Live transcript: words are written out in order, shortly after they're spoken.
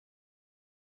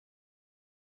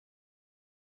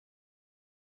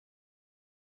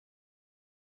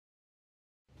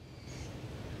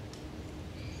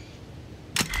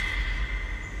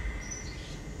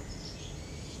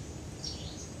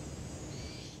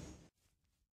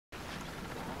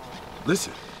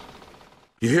Listen.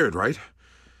 You hear it, right?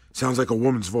 Sounds like a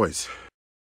woman's voice.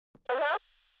 Hello?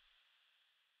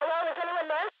 Hello, is anyone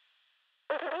there?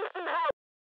 We could use some help.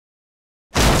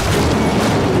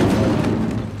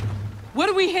 What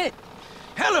do we hit?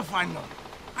 Hell if I know.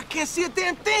 I can't see a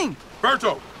damn thing.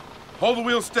 Berto, hold the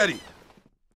wheel steady.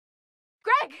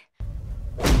 Greg!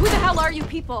 Who the hell are you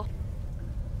people?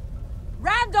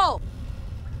 Randall!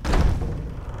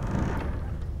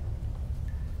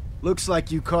 Looks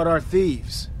like you caught our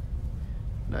thieves.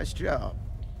 Nice job.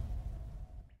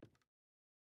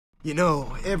 You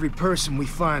know, every person we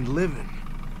find living,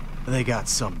 they got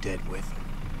some dead with them.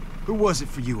 Who was it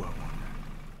for you, I wonder?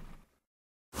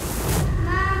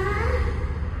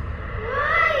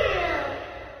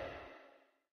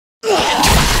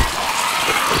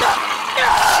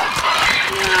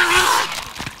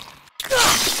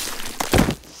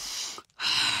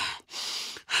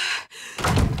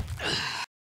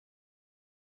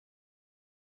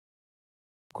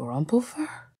 Grumplefer?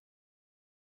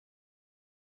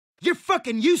 Your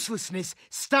fucking uselessness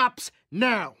stops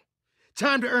now.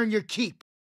 Time to earn your keep.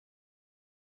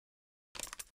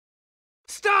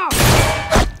 Stop!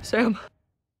 Sam.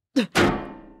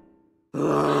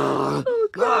 Oh,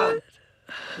 God.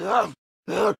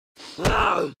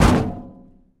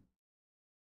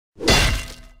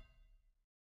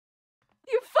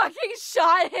 You fucking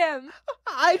shot him!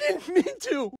 I didn't mean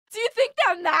to! Do you think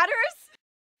that matters?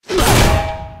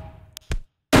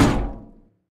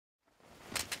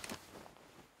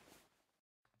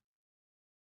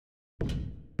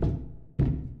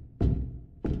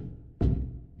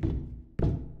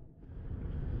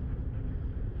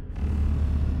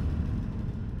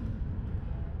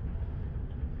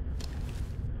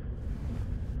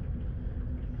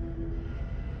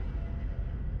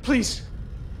 Please.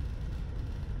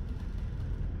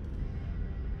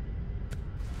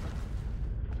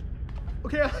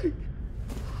 Okay,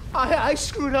 I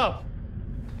screwed up.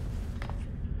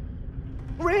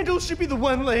 Randall should be the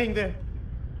one laying there,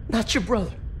 not your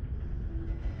brother.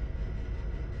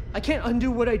 I can't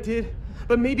undo what I did,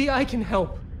 but maybe I can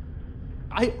help.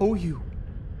 I owe you.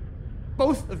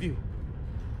 Both of you.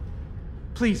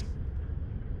 Please.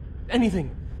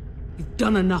 Anything. You've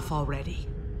done enough already.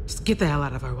 Just get the hell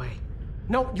out of our way.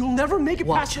 No, you'll never make it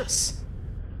Watch past us.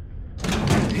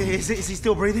 Is he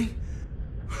still breathing?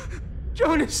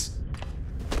 Jonas!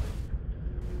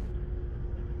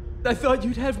 I thought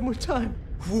you'd have more time.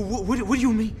 What do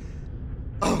you mean?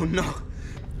 Oh, no.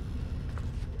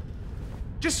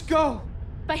 Just go.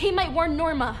 But he might warn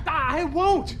Norma. I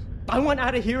won't. I want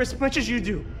out of here as much as you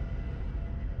do.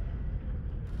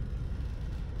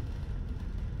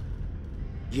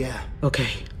 Yeah.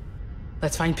 Okay.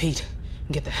 Let's find Pete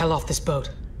and get the hell off this boat.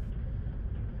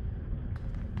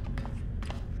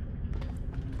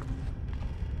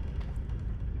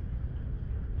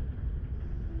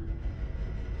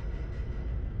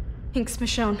 Thanks,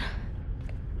 Michonne,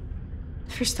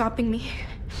 for stopping me.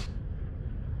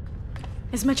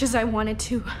 As much as I wanted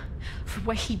to, for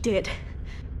what he did.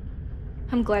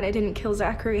 I'm glad I didn't kill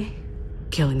Zachary.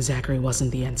 Killing Zachary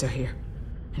wasn't the answer here,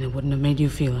 and it wouldn't have made you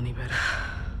feel any better.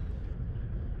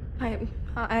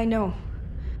 I know.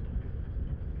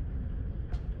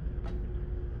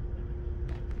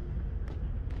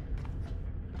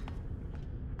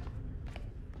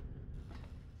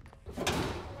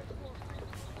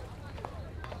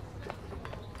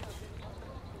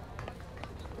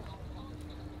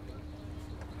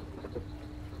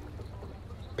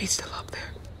 Pete's still up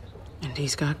there, and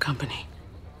he's got company.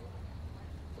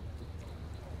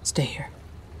 Stay here.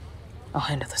 I'll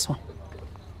handle this one.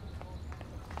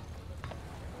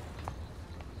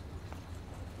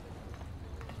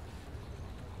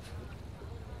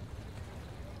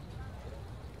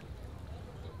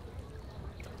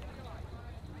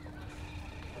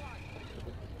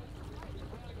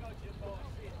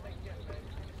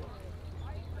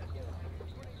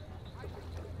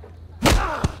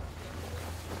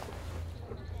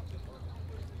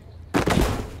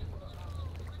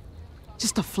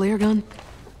 Just a flare gun?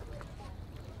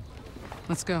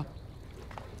 Let's go.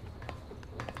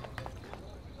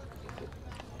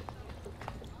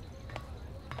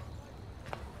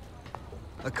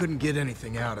 I couldn't get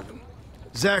anything out of him.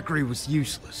 Zachary was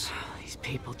useless. These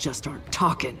people just aren't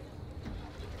talking.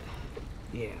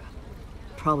 Yeah.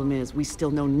 Problem is, we still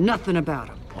know nothing about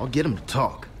him. I'll get him to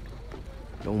talk.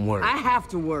 Don't worry. I have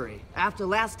to worry. After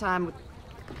last time...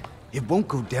 It won't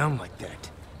go down like that.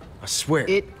 I swear.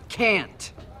 It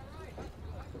can't.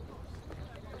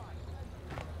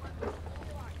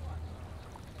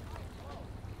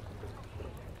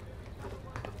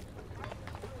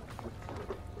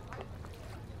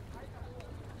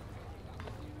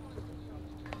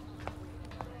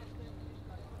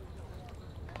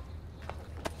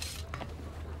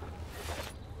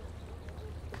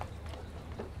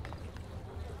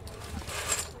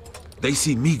 They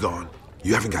see me gone,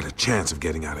 you haven't got a chance of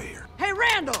getting out of here. Hey,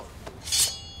 Randall!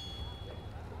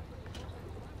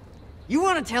 You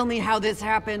want to tell me how this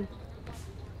happened?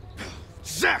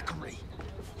 Zachary!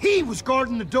 He was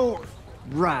guarding the door.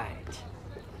 Right.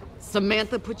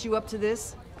 Samantha put you up to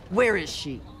this? Where is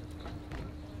she?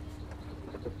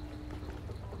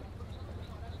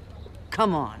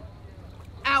 Come on.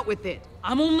 Out with it.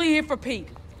 I'm only here for Pete.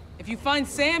 If you find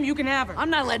Sam, you can have her. I'm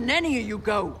not letting any of you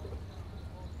go.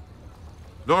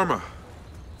 Norma,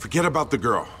 forget about the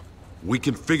girl. We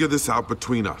can figure this out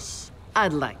between us.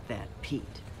 I'd like that, Pete.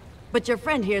 But your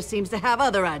friend here seems to have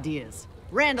other ideas.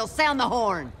 Randall, sound the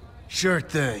horn. Sure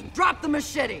thing. Drop the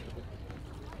machete.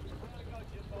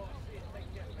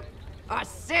 I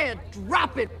said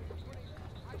drop it.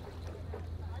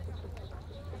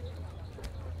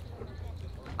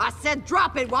 I said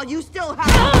drop it while you still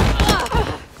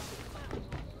have...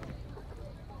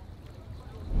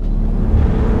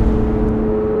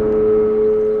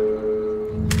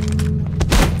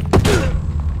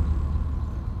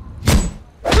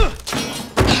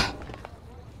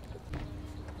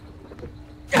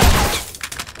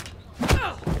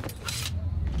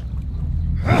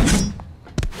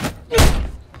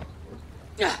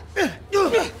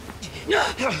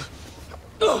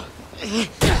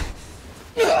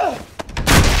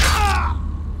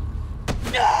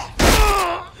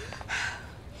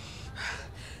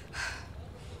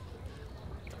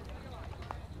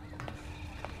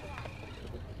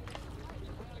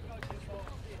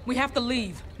 We have to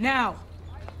leave, now.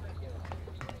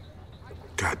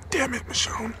 God damn it,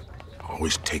 Michonne.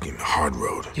 Always taking the hard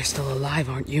road. You're still alive,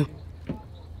 aren't you?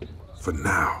 For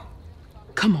now.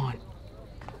 Come on.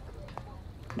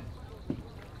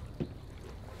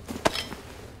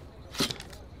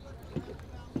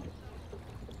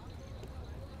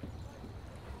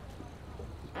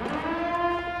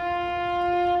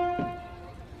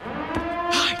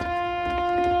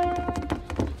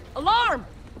 Alarm!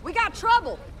 We got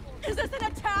trouble! Is this an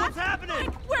attack? What's happening?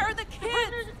 Mike, where are the kids?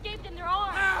 Prisoners escaped in their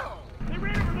arms. Ow! They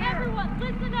ran over there! Everyone,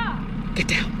 listen up. Get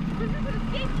down. Prisoners have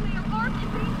escaped. They are armed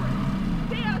and dangerous.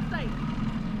 Stay out of sight.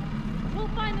 We'll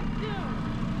find them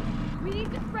soon. We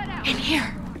need to spread out. In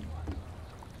here.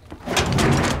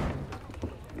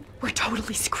 We're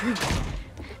totally screwed.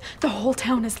 The whole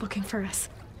town is looking for us.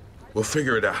 We'll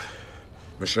figure it out.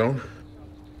 Michonne?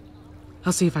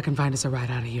 I'll see if I can find us a ride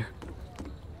out of here.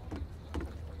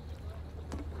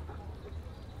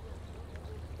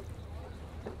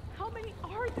 How many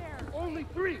are there? Only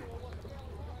 3.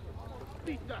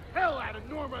 Beat the hell out of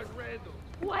Norma and Randall.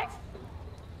 What?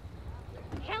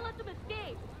 Can't let them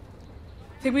escape.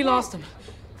 I think we lost him.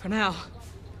 For now.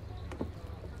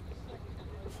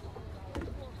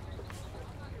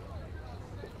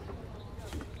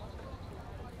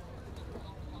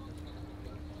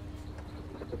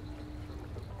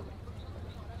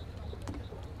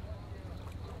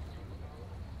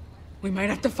 We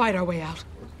might have to fight our way out.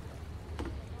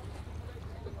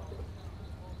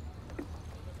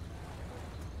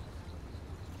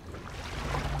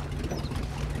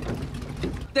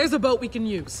 There's a boat we can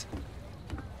use.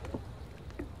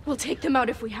 We'll take them out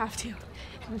if we have to.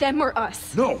 Them or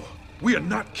us. No! We are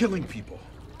not killing people.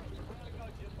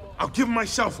 I'll give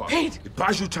myself up. Pete! It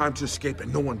buys you time to escape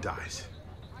and no one dies.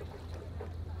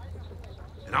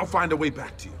 And I'll find a way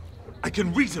back to you. I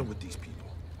can reason with these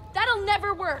people. That'll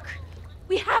never work.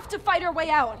 We have to fight our way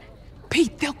out.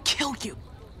 Pete, they'll kill you.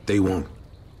 They won't.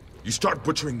 You start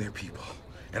butchering their people,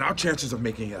 and our chances of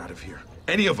making it out of here,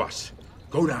 any of us,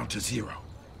 go down to 0.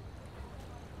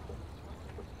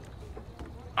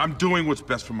 I'm doing what's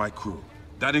best for my crew.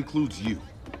 That includes you.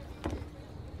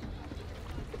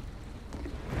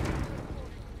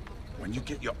 When you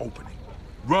get your opening,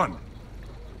 run!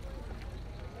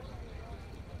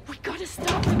 We gotta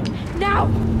stop them. Now!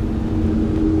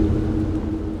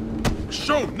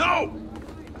 Show, no!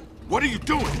 What are you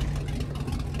doing?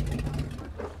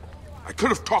 I could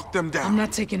have talked them down. I'm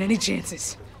not taking any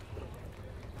chances.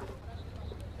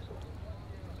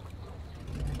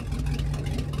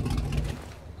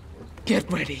 Get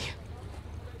ready.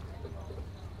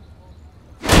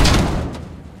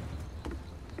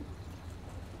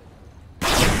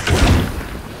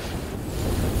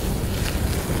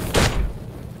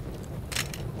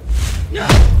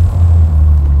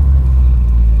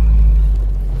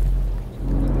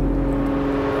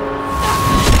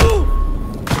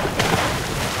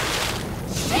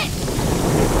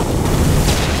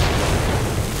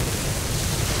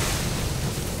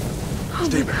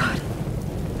 Stay back.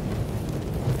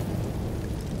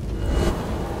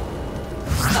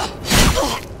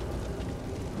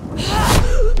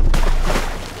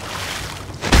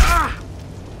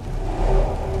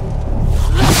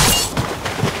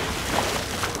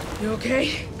 You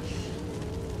okay?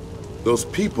 Those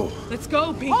people. Let's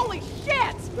go, Pete. Holy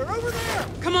shit! They're over there!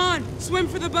 Come on, swim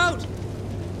for the boat.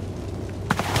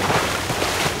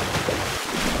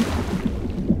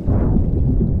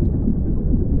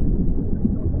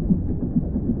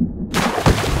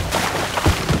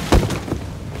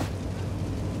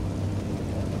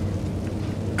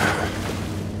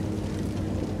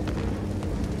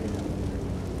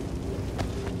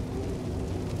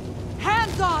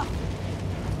 Hands off!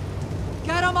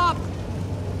 Get him up!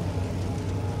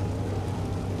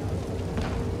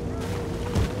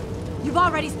 You've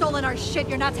already stolen our shit.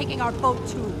 You're not taking our boat,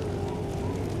 too.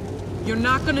 You're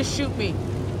not gonna shoot me.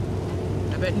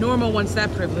 I bet Norma wants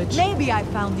that privilege. Maybe I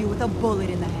found you with a bullet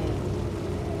in the head.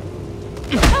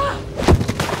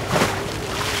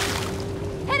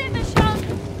 Hit it, Michonne!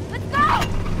 Let's go!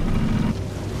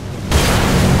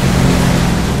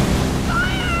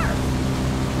 Fire!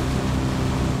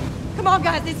 Come on,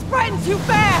 guys. It's spreading too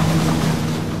fast!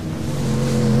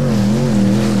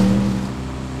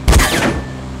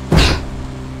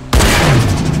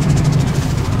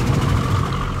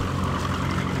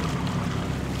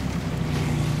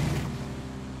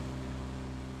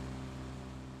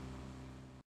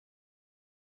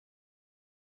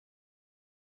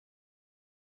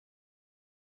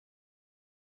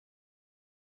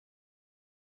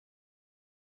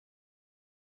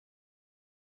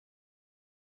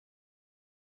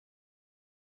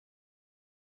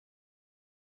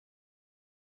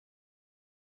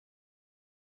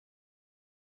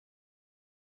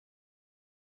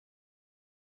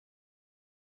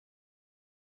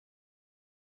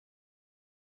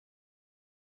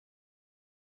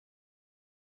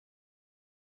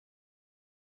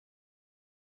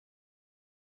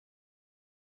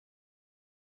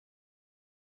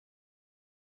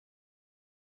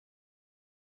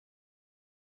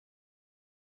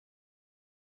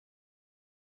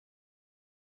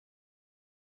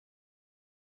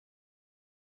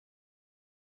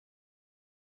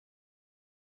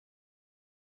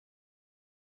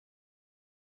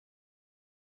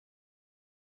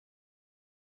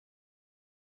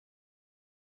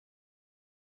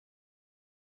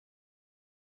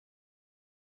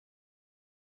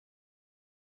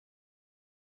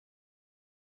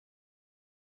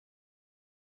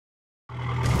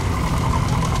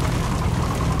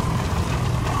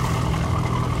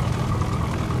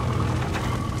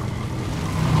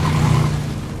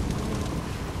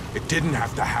 It didn't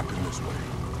have to happen this way.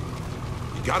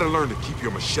 You gotta learn to keep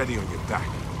your machete on your back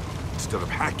instead of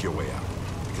hack your way out,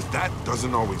 because that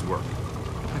doesn't always work.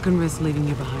 I couldn't risk leaving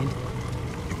you behind.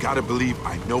 You gotta believe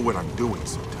I know what I'm doing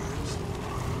sometimes.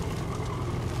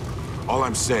 All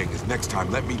I'm saying is next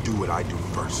time, let me do what I do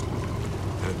first.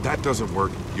 And if that doesn't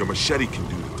work, your machete can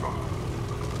do the talk.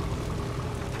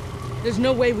 There's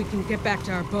no way we can get back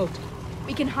to our boat.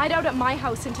 We can hide out at my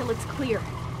house until it's clear.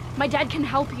 My dad can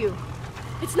help you.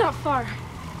 It's not far.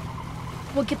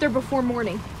 We'll get there before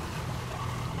morning.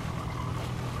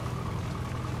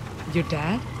 Your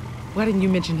dad? Why didn't you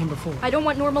mention him before? I don't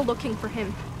want Norma looking for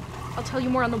him. I'll tell you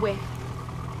more on the way.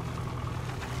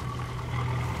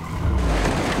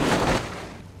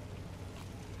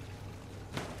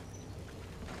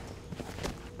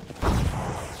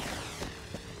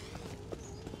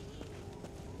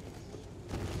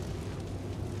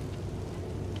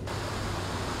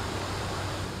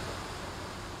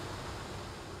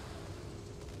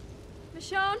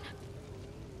 Michonne?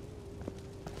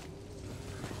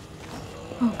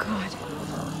 Oh, God.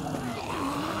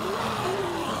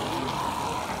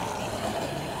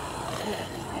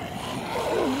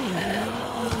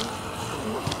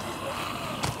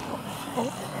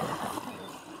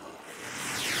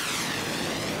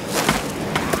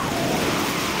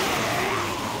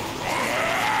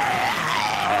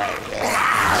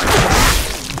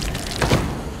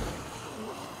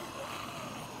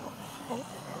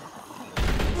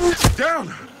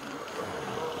 Down!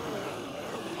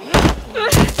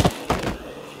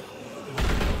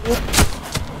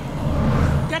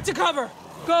 Get to cover!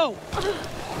 Go!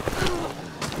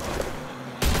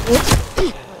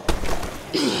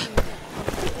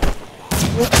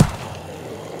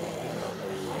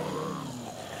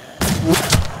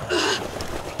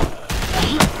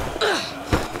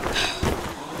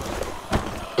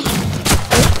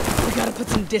 We gotta put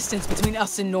some distance between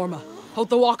us and Norma. Hope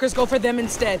the walkers go for them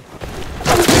instead.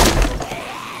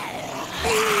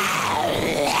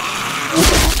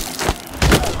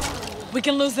 We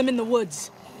can lose them in the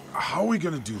woods. How are we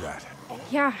gonna do that?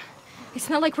 Yeah, it's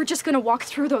not like we're just gonna walk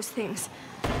through those things.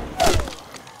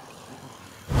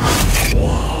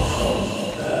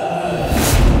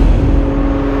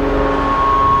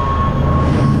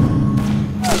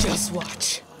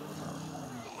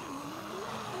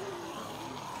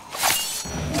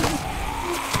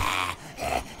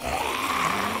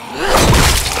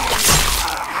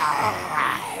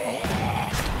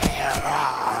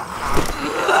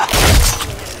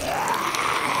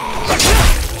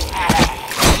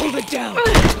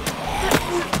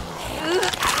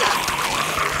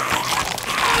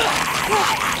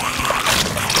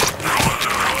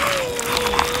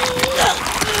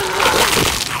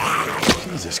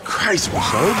 Nice,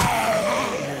 Michonne.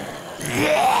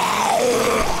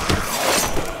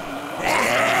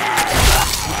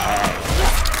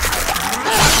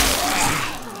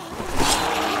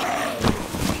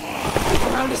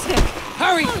 Round his neck.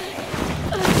 Hurry!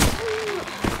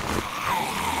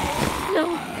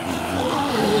 No.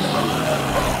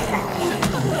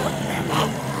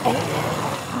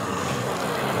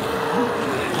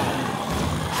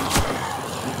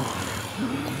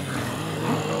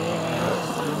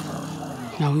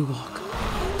 Now we walk.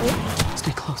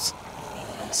 Stay close.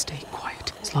 Stay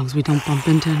quiet. As long as we don't bump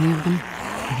into any of them,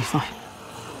 we'll be fine.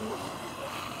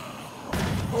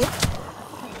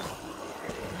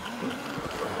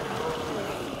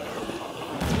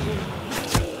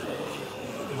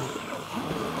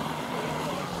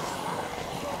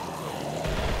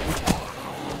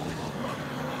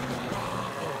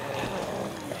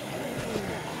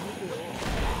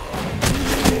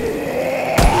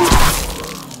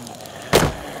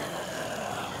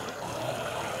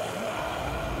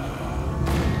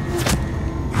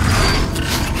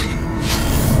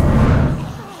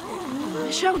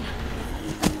 Michonne,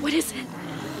 what is it?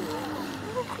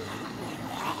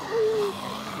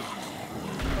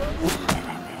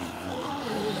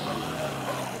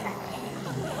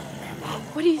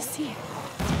 What do you see?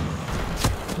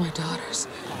 My daughters.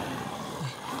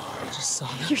 I just saw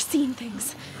them. You're seeing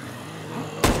things.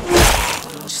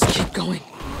 Just keep going.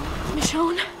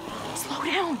 Michonne, slow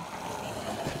down.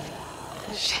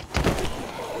 Shit.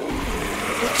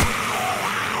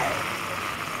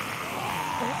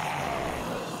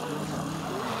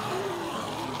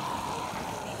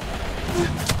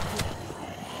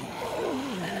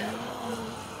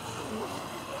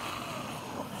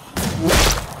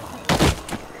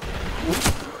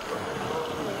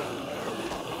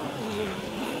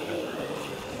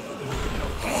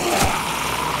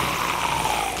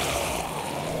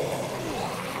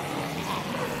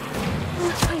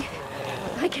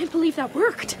 I can't believe that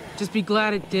worked. Just be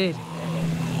glad it did.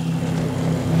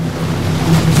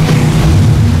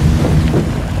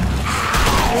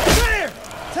 Clear!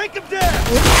 Take him down!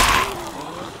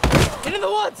 Into the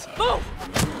woods! Move!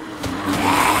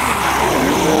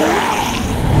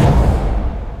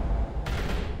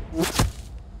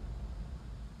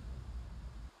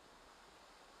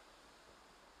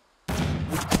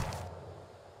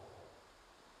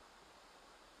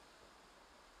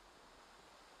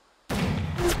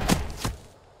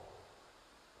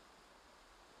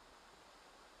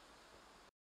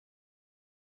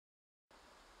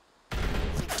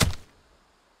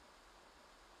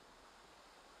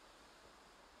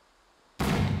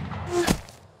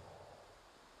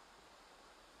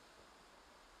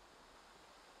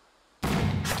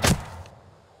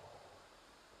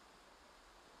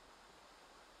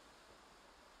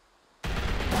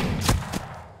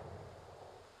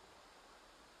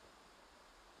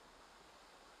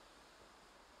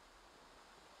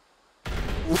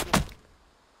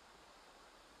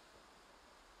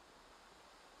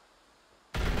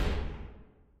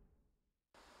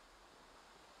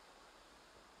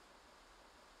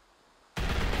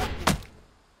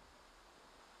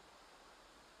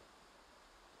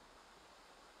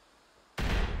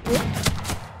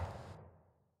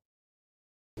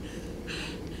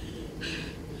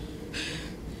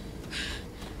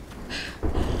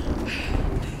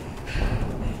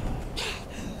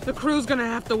 The crew's gonna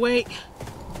have to wait.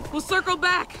 We'll circle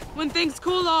back when things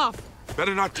cool off.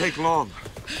 Better not take long.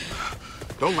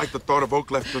 Don't like the thought of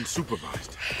Oak left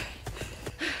unsupervised.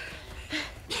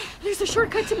 There's a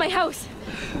shortcut to my house,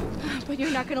 but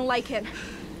you're not gonna like it.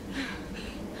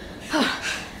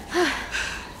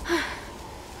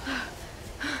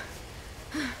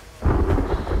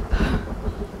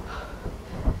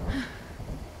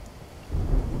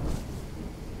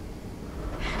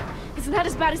 It's not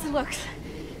as bad as it looks.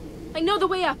 I know the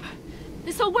way up.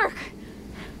 This'll work.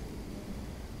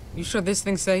 You sure this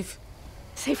thing's safe?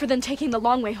 Safer than taking the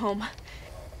long way home.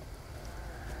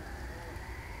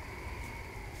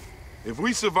 If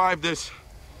we survive this,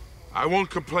 I won't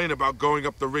complain about going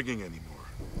up the rigging anymore.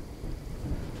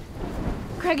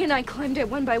 Craig and I climbed it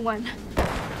one by one.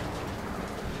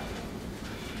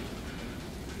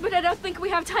 But I don't think we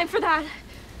have time for that.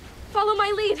 Follow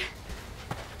my lead.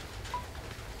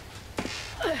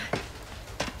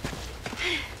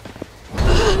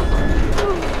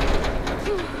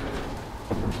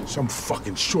 Some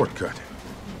fucking shortcut.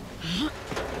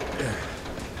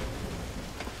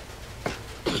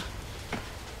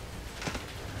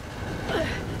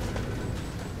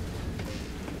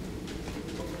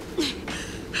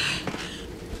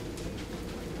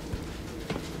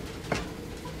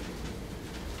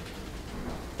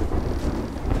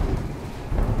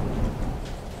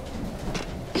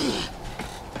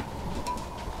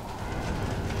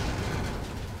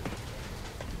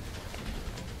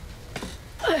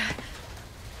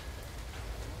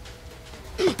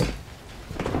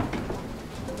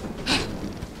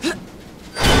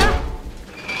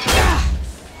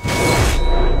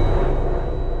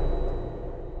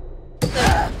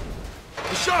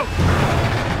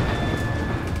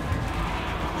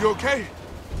 You okay?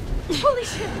 Holy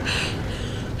shit!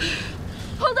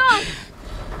 Hold on!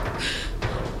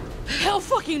 Hell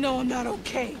fucking no, I'm not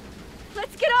okay.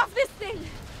 Let's get off this thing!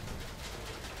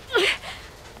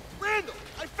 Randall,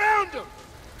 I found him!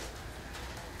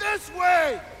 This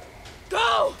way!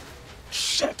 Go!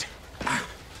 Shit!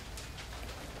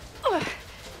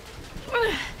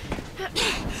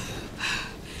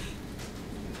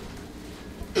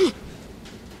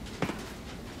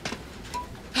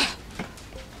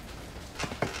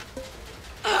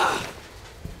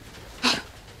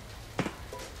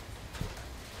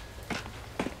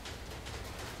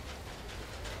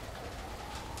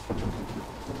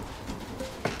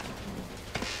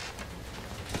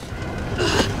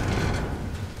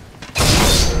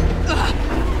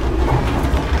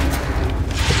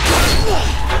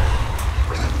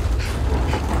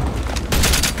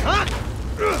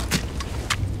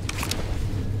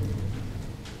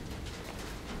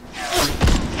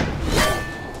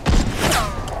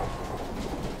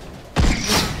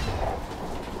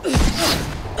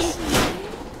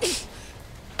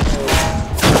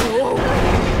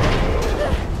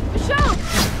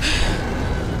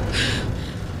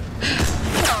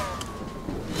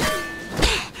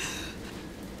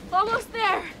 Almost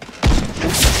there!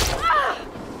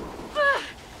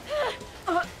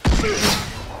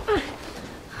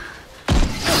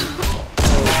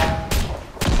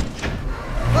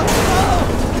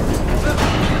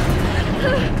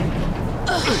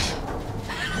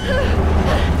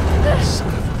 Son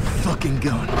of a fucking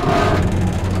gun.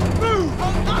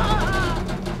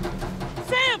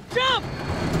 Sam, jump!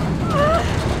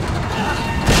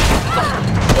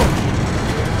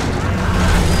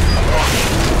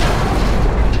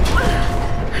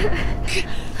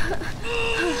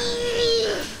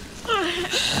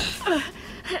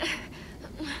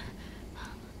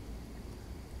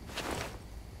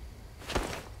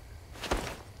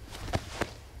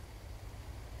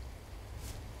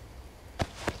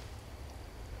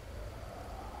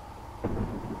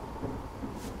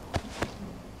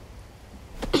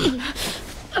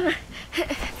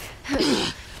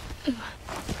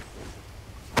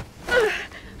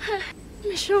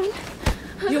 Michonne?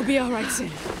 You'll be all right,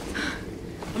 Sam.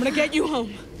 I'm gonna get you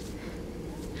home.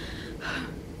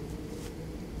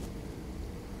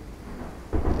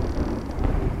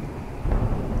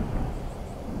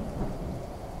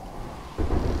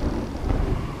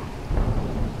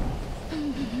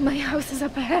 My house is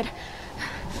up ahead.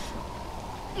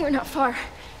 We're not far.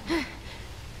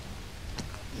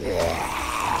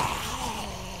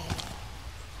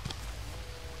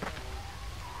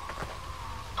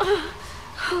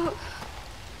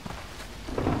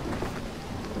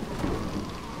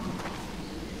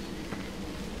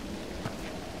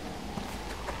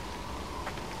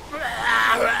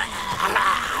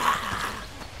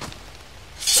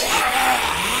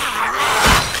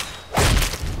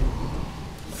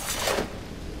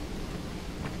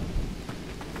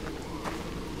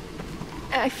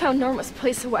 I found Norma's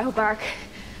place a while back,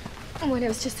 when it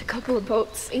was just a couple of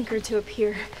boats anchored to a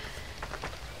pier.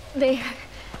 They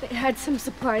had some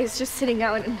supplies just sitting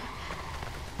out, and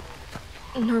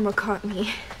Norma caught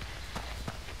me.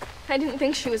 I didn't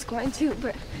think she was going to,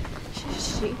 but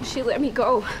she let me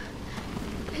go.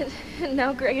 And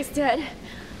now Greg is dead.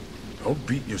 Don't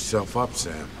beat yourself up,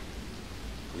 Sam.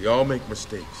 We all make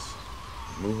mistakes.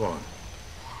 Move on.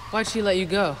 Why'd she let you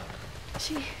go?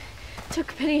 She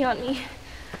took pity on me.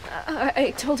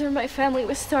 I told her my family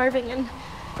was starving,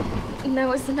 and that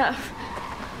was enough.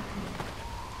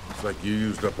 Looks like you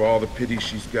used up all the pity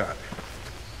she's got.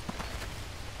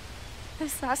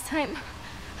 This last time,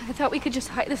 I thought we could just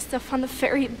hide this stuff on the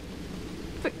ferry.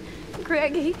 But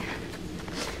Greg,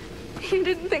 he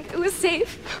didn't think it was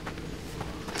safe.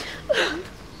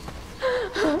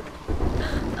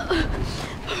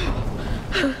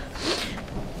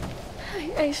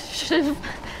 I should have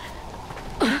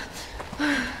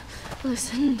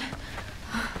listened.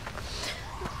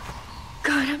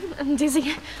 God, I'm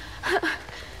dizzy.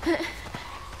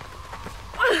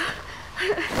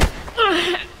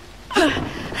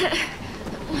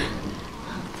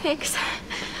 Thanks.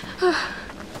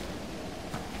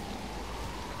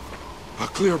 A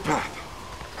clear path.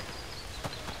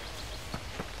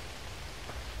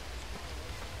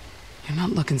 You're not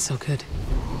looking so good.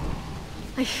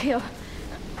 I feel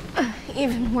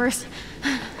even worse.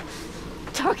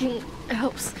 Talking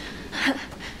helps.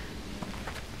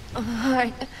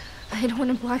 I don't want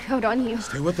to black out on you.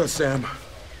 Stay with us, Sam.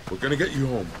 We're gonna get you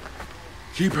home.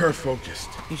 Keep her focused.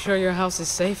 You sure your house is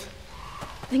safe?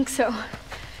 I think so.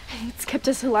 It's kept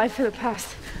us alive for the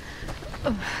past...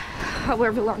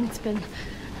 however long it's been.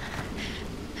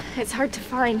 It's hard to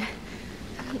find.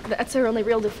 That's our only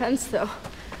real defense, though.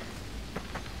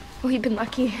 We've been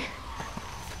lucky.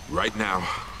 Right now,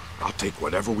 I'll take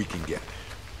whatever we can get.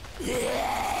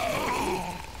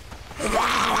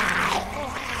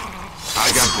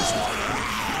 I got this one.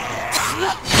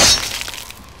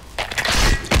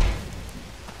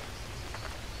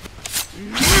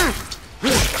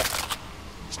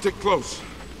 Stick close.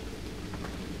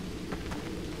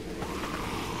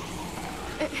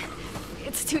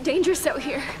 It's too dangerous out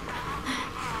here.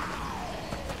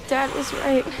 Dad was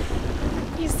right.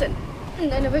 He said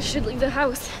none of us should leave the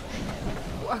house.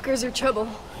 Walkers are trouble.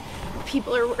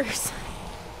 People are worse.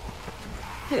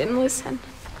 I didn't listen.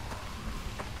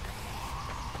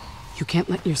 You can't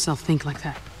let yourself think like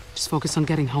that. Just focus on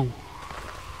getting home.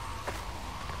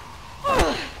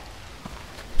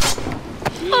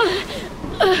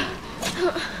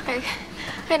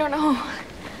 I don't know.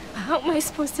 How am I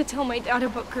supposed to tell my dad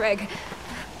about Greg?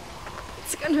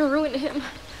 It's gonna ruin him.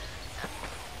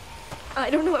 I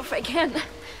don't know if I can.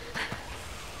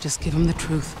 Just give him the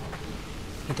truth.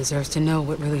 He deserves to know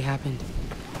what really happened.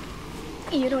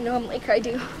 You don't know him like I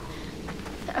do.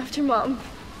 After Mom,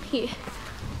 he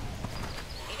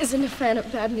isn't a fan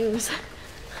of bad news.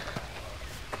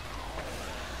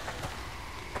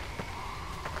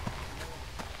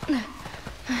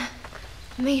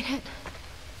 Made it.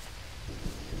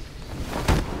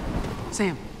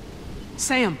 Sam.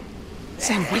 Sam.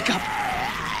 Sam, wake up.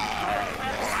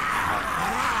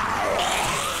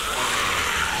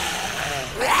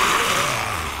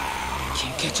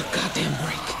 Can't catch a goddamn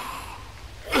break.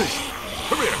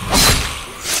 Come here.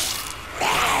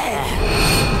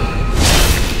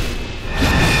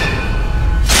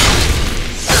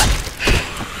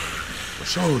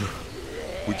 Michonne,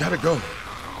 we gotta go.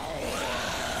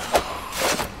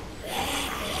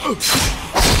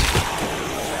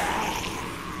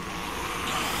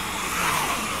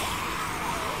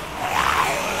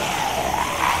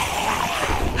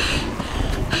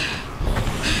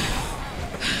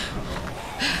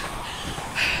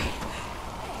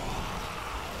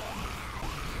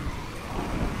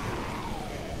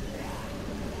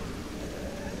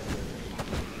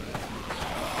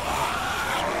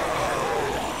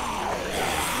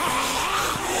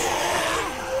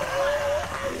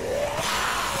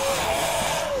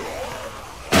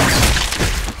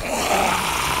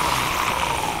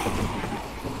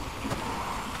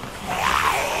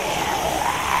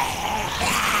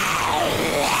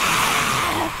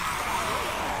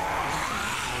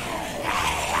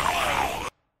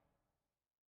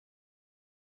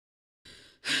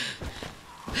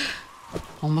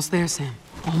 Almost there, Sam.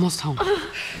 Almost home.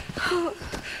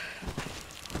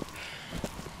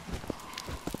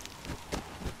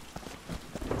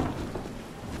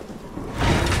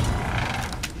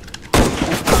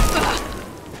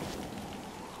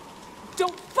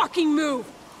 Don't fucking move!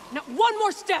 Not one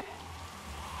more step!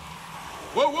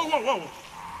 Whoa, whoa, whoa, whoa!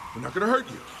 We're not gonna hurt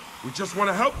you. We just want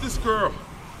to help this girl.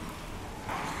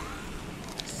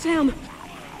 Sam!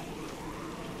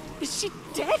 Is she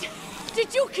dead?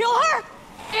 Did you kill her?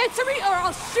 Answer me or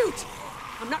I'll shoot!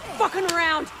 I'm not fucking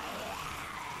around!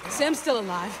 Sam's still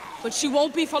alive, but she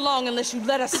won't be for long unless you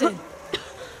let us in.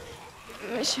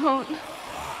 Michonne.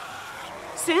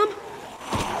 Sam?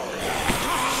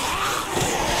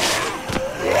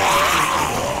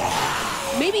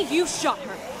 Maybe you shot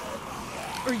her.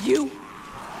 Or you.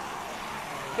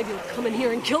 Maybe you'll come in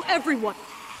here and kill everyone.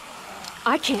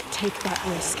 I can't take that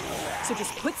risk. So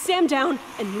just put Sam down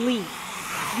and leave.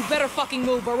 You better fucking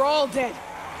move or we're all dead.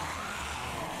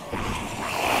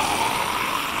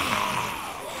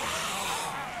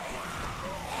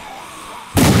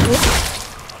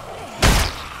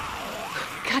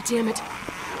 God damn it.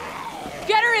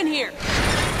 Get her in here!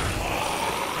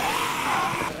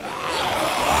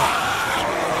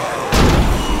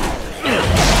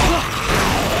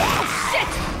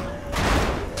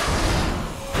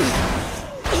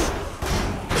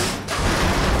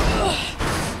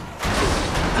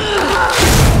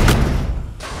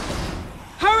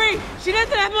 She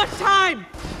doesn't have much time!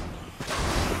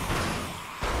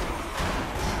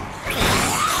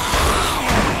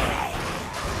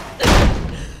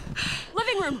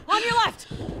 Living room, on your left!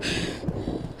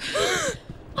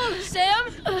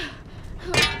 Sam?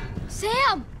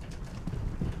 Sam!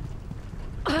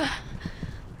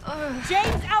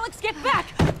 James, Alex, get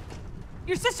back!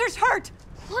 Your sister's hurt!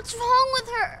 What's wrong with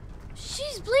her?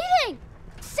 She's bleeding!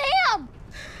 Sam!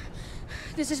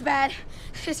 This is bad.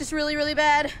 This is really, really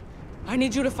bad. I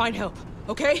need you to find help,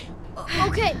 okay?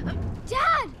 Okay.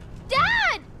 Dad!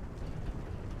 Dad!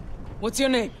 What's your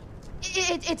name?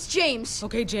 It's James.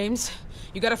 Okay, James.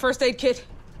 You got a first aid kit?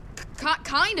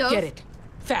 Kind of. Get it.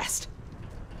 Fast.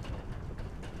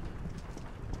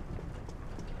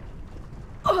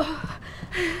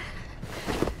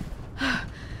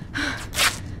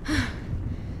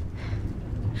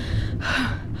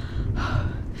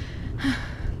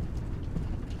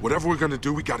 Whatever we're gonna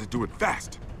do, we gotta do it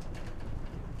fast.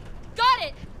 Got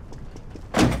it!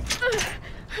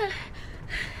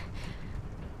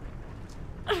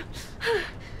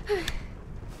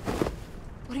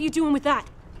 What are you doing with that?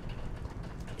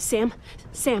 Sam?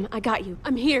 Sam, I got you.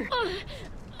 I'm here.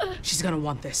 She's gonna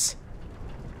want this.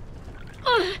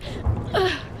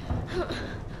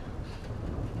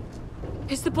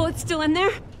 Is the bullet still in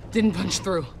there? Didn't punch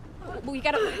through. We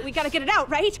gotta get it out,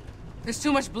 right? There's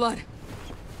too much blood.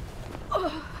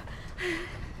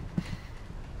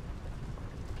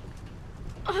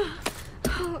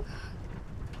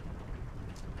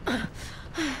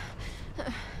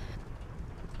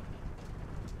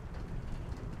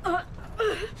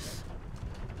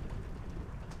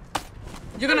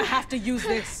 You're gonna have to use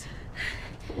this.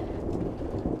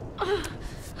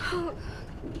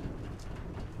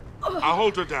 I'll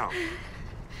hold her down.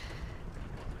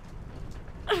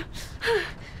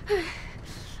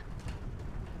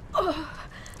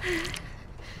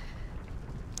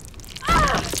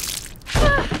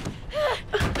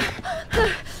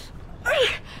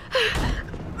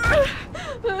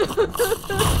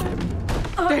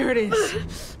 There it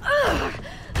is.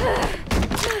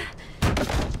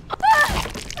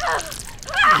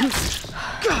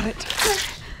 Got it.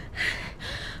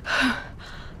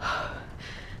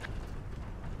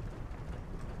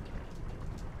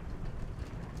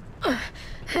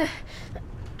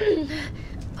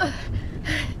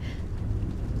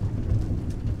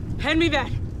 Hand me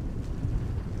that.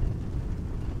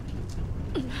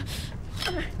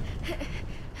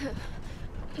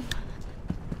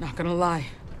 Not gonna lie,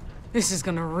 this is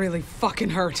gonna really fucking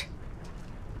hurt.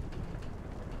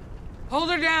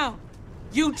 Hold her down.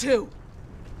 You too.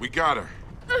 We got her.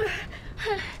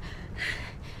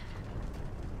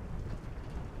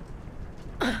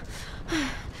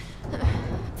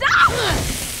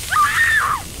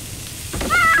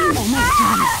 Almost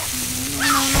done.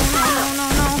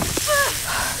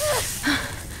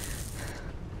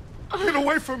 Get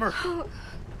away from her!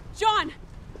 John!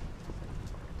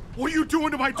 What are you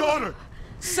doing to my daughter?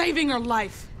 Saving her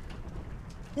life.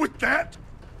 With that?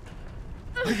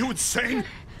 Are you insane?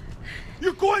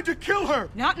 You're going to kill her!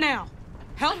 Not now.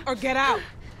 Help or get out.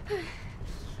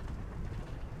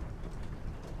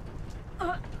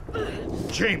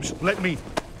 James, let me.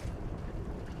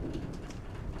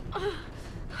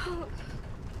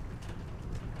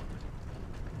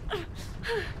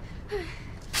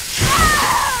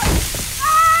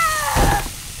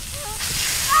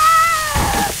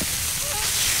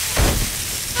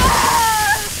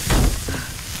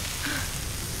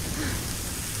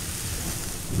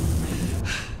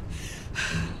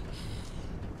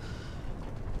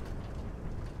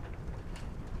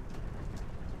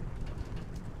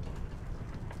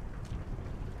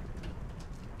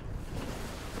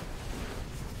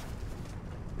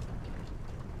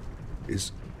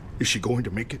 Is she going to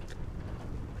make it?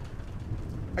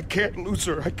 I can't lose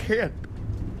her. I can't.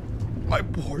 My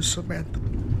poor Samantha.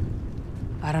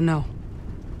 I don't know,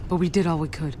 but we did all we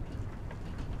could.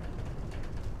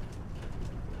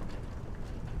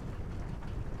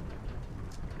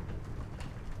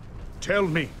 Tell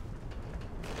me,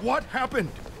 what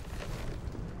happened?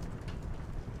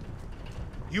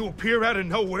 You appear out of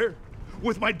nowhere,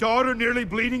 with my daughter nearly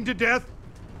bleeding to death?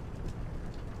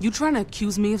 You trying to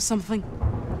accuse me of something?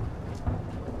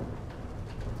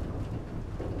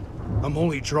 I'm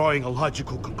only drawing a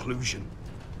logical conclusion.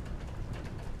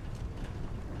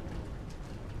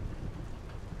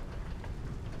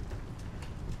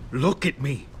 Look at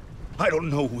me. I don't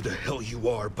know who the hell you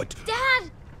are, but...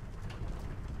 Dad!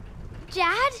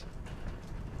 Dad?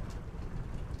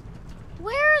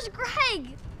 Where's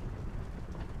Greg?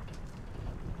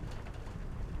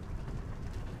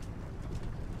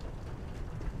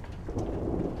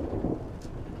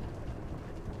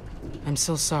 I'm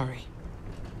so sorry.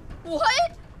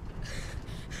 What?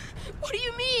 What do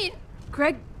you mean?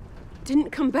 Greg didn't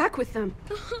come back with them.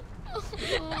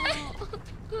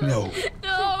 No.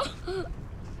 No.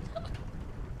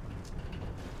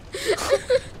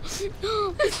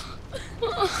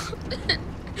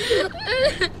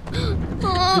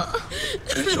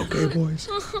 It's okay, boys.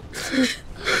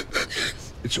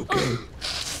 It's okay.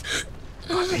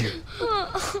 I'm here.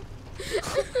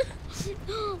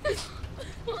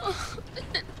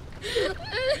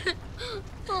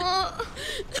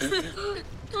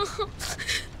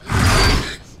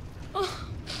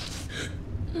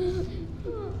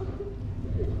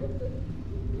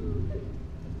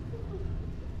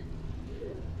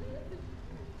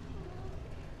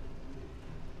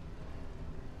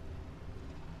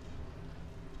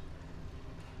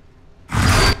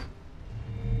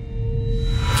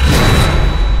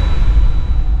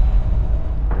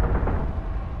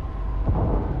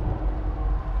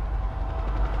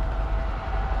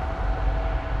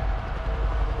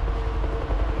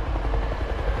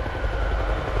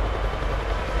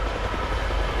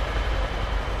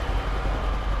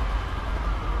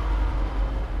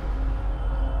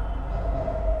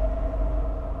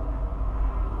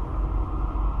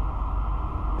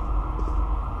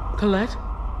 Colette?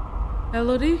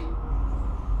 Elodie?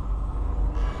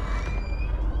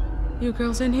 You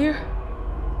girls in here?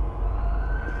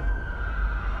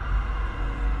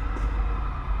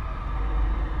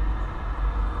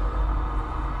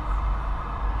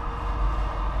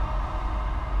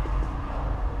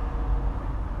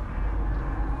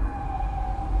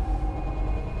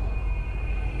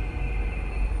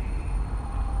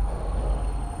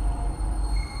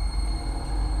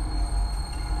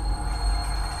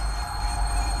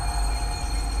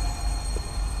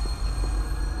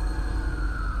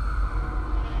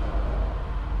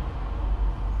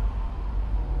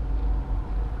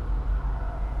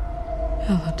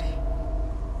 Elodie.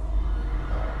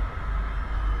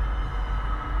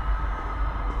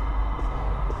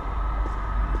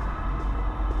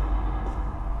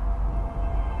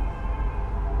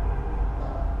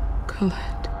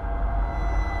 Colette.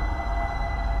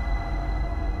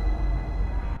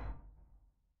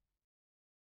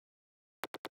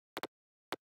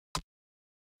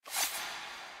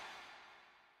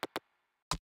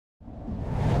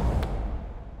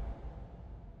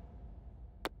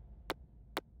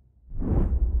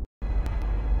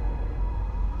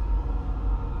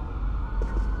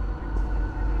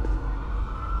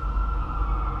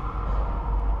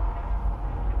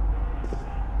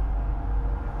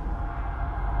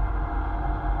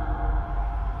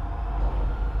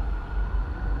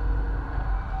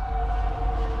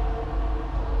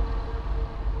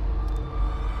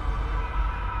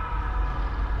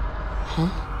 Huh?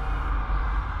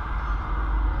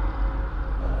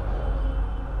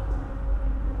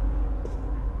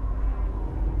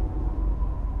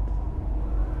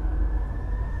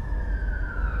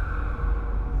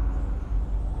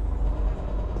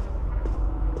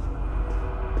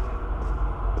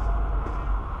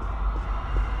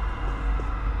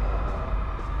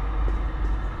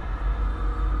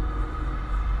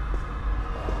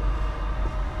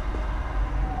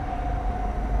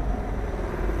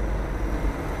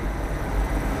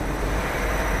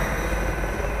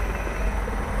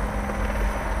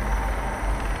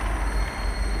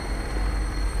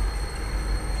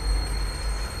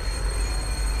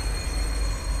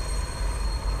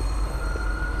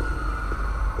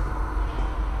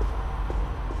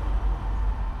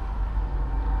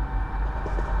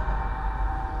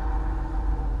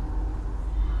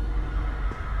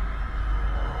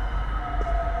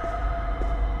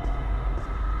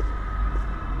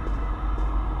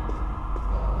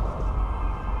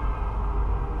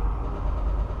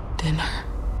 Dinner.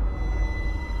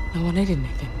 No one ate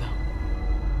anything, though.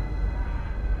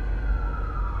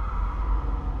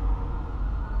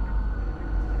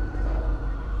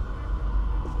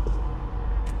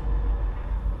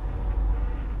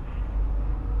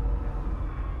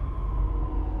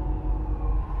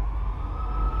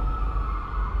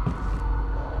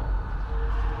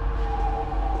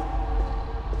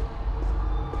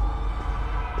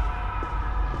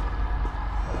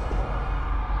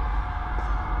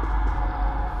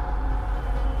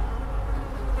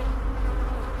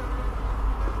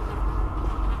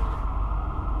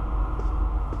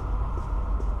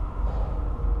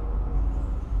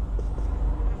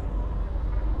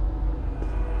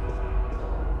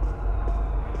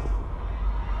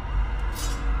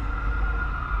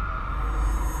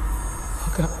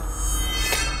 Oh, God.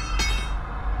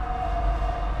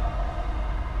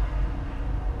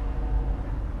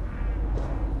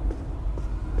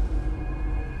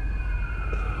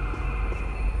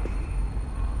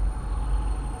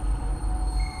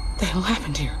 What the hell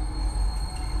happened here?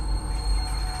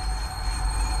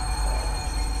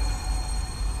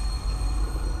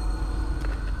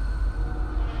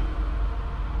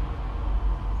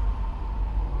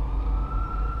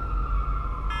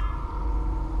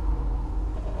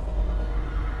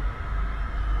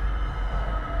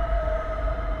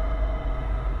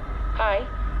 Hi,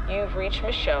 you've reached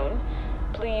Michonne.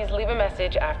 Please leave a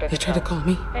message after the They tried to call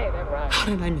me? Hey, that rhymes. How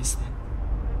did I miss that?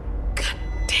 God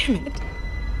damn it.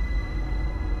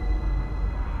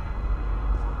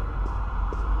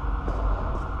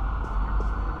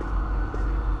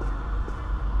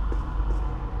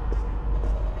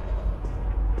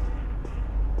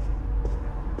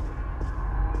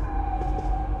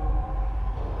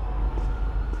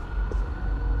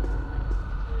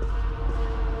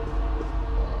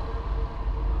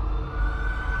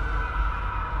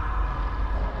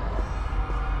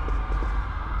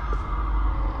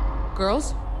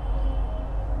 Girls?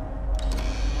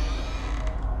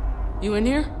 You in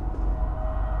here?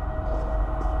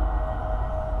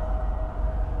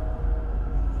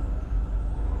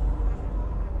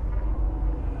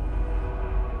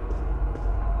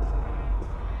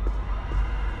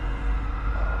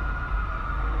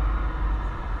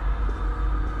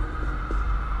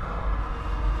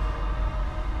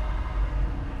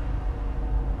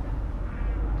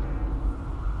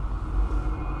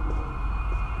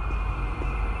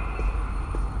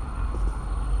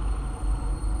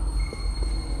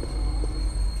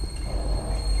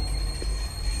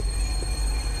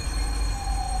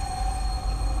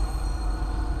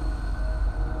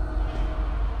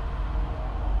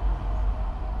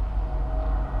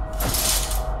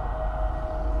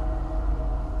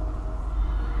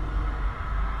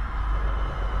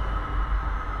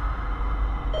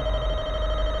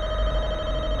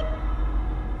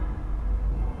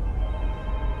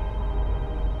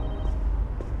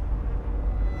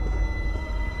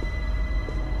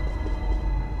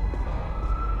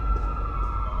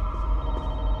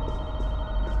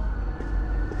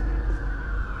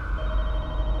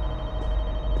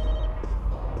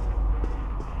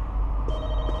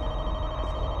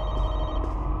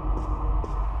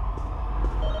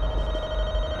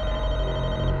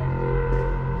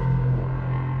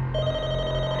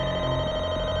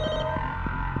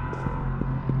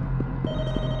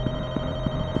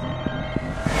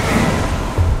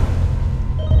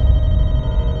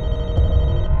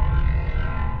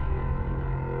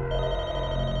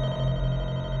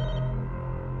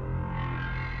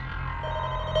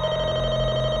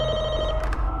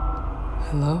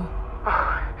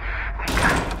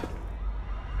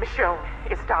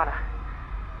 It's Donna.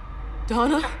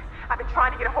 Donna? I've been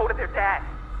trying to get a hold of their dad.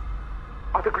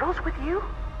 Are the girls with you?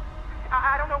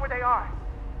 I don't know where they are.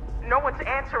 No one's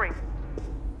answering.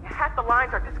 Half the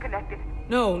lines are disconnected.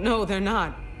 No, they're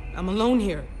not. I'm alone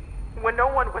here. When no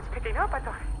one was picking up, I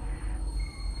thought...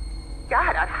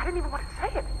 God, I didn't even want to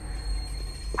say it.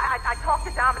 I talked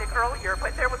to Dominic earlier,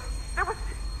 but there was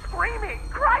screaming.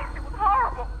 Christ, it was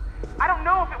horrible. I don't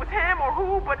know if it was him or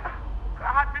who, but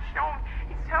God, Michonne,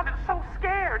 he sounded so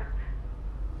scared.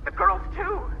 The girls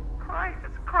too. Christ,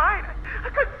 it's crying. I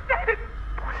couldn't stand it.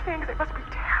 Poor things, they must be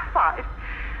terrified.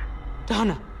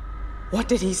 Donna, what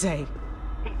did he say?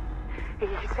 He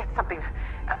said something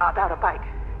about a bike.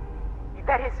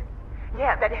 That his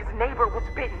neighbor was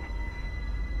bitten.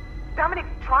 Dominic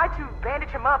tried to bandage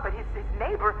him up, but his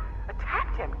neighbor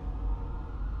attacked him.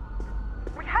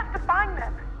 We have to find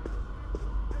them.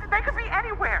 They could be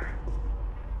anywhere.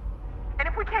 And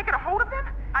if we can't get a hold of them,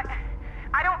 I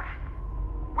don't...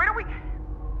 What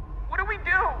do we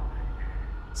do?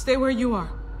 Stay where you are.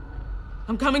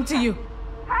 I'm coming to you.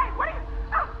 Hey, what are you...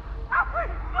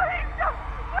 please, no.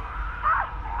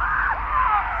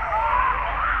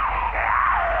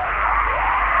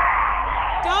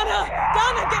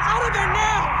 Donna, get out of there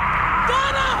now!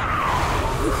 Donna!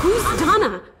 Who's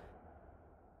Donna?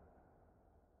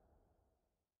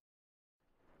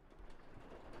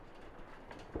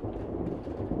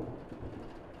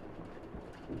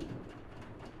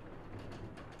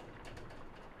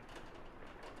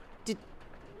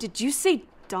 Did you say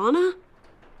Donna?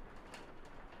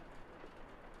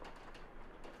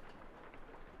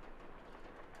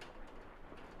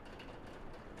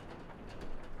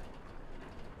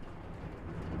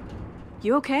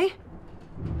 You okay?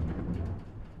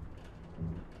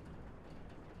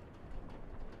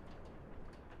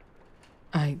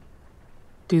 I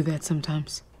do that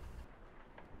sometimes.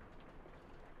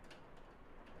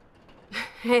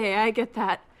 Hey, I get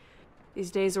that. These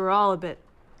days we're all a bit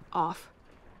off.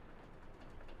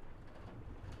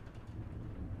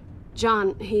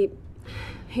 John, he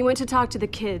went to talk to the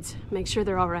kids, make sure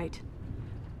they're all right,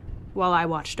 while I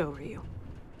watched over you.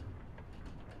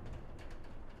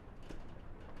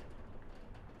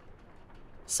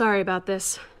 Sorry about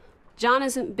this. John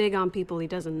isn't big on people he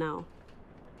doesn't know.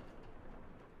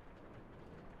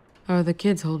 How are the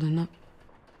kids holding up?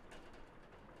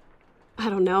 I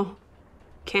don't know.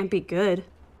 Can't be good.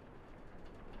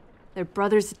 Their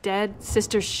brother's dead,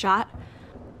 sister's shot.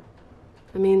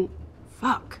 I mean,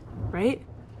 fuck, right?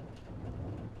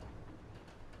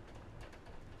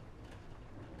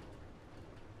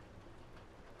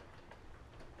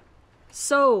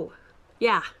 So,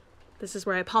 yeah, this is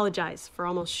where I apologize for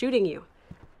almost shooting you.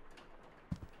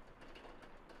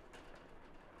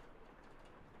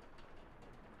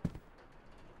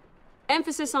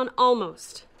 Emphasis on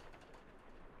almost.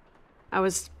 I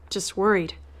was just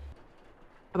worried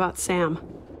about Sam.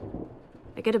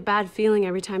 I get a bad feeling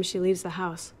every time she leaves the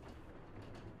house.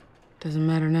 Doesn't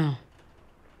matter now.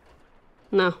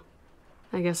 No,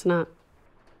 I guess not.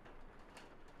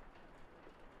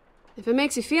 If it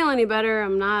makes you feel any better,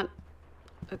 I'm not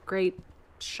a great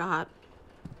shot.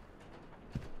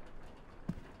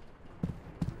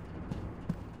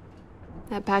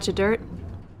 That patch of dirt,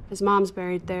 his mom's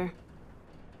buried there.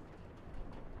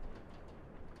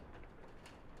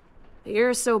 A year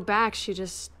or so back, she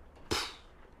was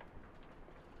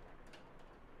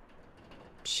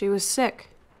sick.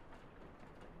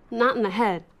 Not in the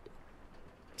head.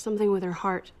 Something with her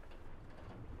heart.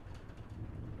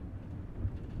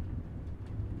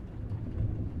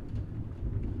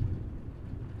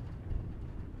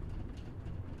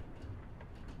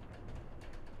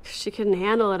 She couldn't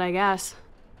handle it, I guess.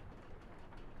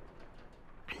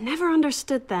 I never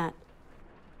understood that.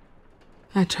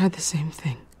 I tried the same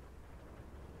thing.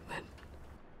 But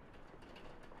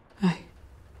I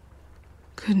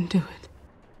couldn't do it.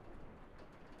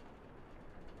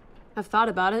 I've thought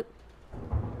about it.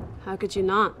 How could you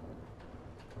not?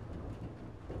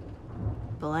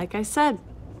 But like I said,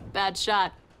 bad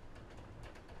shot.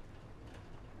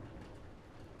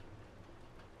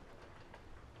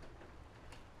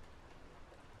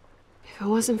 If it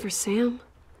wasn't for Sam...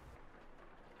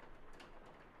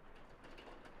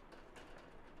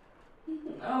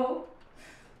 No.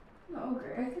 No,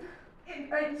 Greg.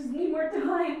 I just need more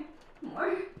time.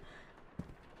 More.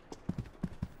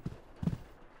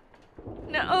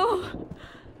 No.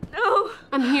 No.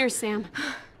 I'm here, Sam.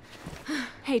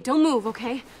 Hey, don't move,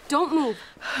 okay? Don't move.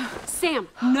 Sam,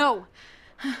 no.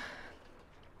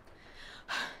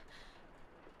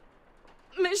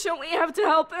 Michonne, we have to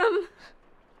help him.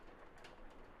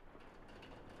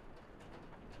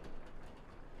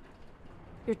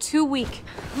 You're too weak.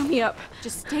 Let me up.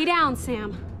 Just stay down,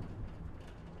 Sam.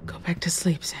 Go back to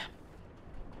sleep, Sam.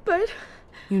 But...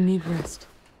 You need rest.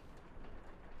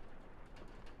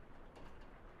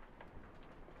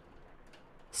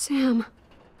 Sam.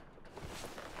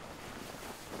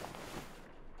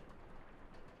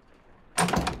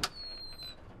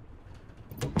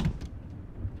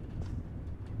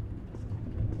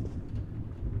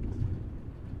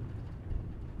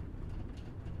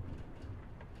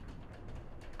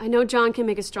 I know John can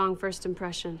make a strong first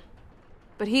impression,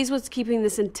 but he's what's keeping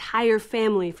this entire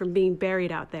family from being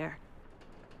buried out there.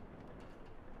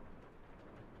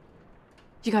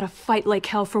 You gotta fight like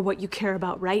hell for what you care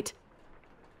about, right?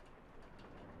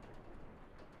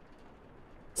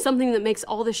 Something that makes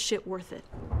all this shit worth it.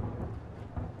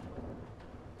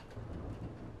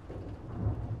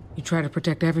 You try to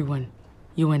protect everyone,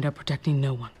 you end up protecting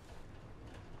no one.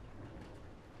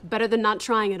 Better than not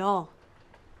trying at all.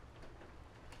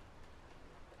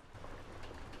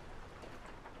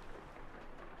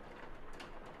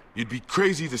 You'd be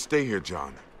crazy to stay here,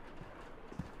 John.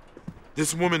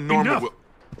 This woman, Norma, Enough! will...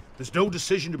 There's no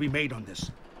decision to be made on this.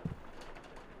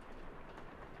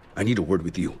 I need a word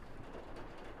with you.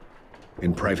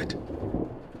 In private.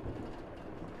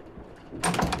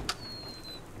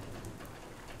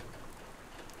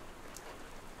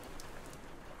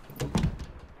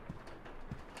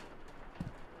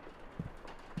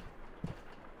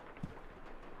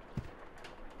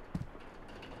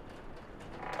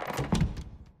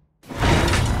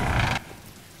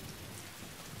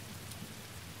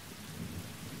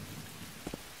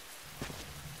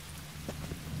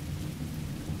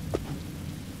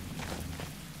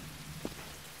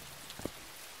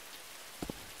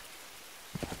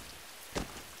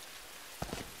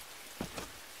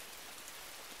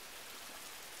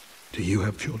 Do you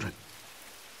have children?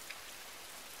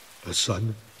 A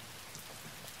son?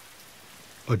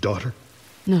 A daughter?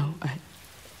 No,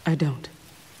 I don't.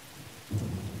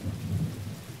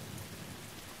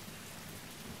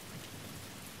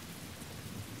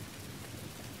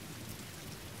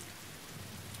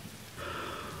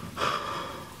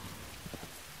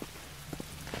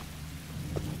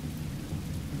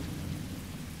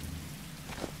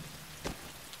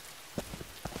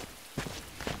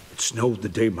 It snowed the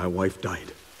day my wife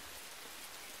died.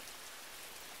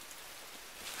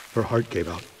 Her heart gave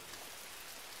out.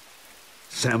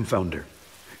 Sam found her.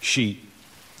 She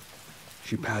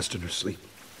passed in her sleep.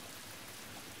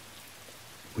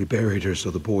 We buried her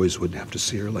so the boys wouldn't have to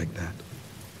see her like that.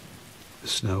 The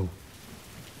snow,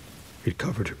 it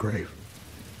covered her grave.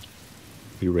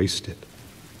 We erased it.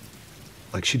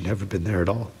 Like she'd never been there at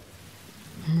all.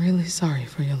 I'm really sorry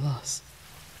for your loss.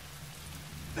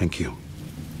 Thank you.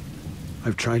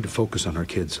 I've tried to focus on our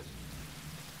kids.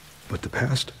 But the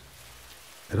past,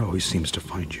 it always seems to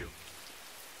find you.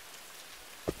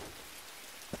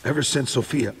 Ever since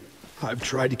Sophia, I've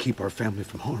tried to keep our family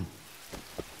from harm.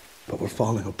 But we're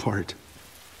falling apart,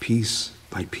 piece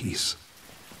by piece.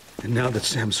 And now that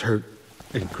Sam's hurt,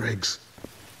 and Greg's,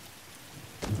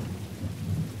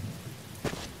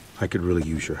 I could really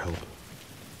use your help.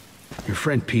 Your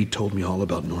friend Pete told me all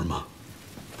about Norma,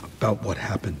 about what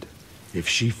happened. If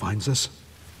she finds us,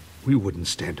 we wouldn't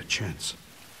stand a chance.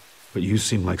 But you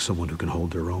seem like someone who can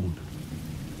hold their own.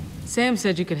 Sam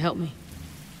said you could help me.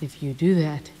 If you do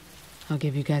that, I'll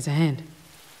give you guys a hand.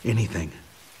 Anything,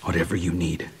 whatever you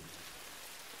need.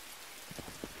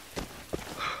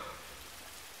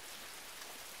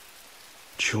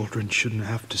 Children shouldn't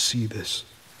have to see this.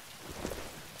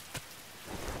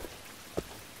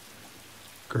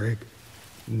 Greg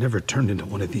never turned into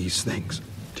one of these things,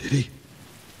 did he?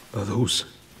 Or those,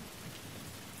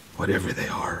 whatever they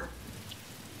are.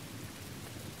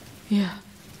 Yeah,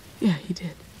 he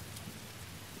did.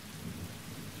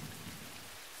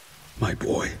 My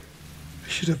boy, I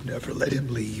should have never let him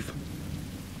leave.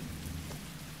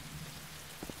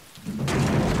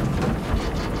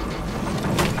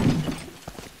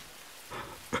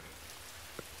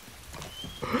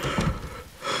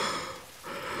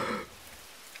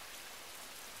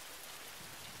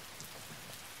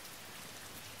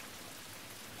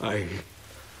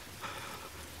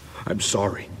 I'm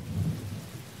sorry.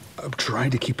 I'm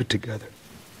trying to keep it together.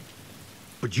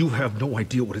 But you have no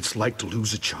idea what it's like to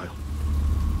lose a child.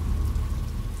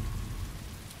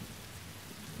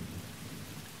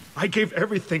 I gave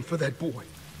everything for that boy.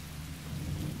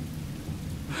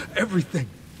 Everything.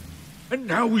 And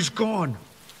now he's gone.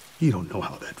 You don't know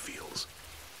how that feels.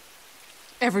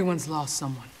 Everyone's lost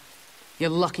someone. You're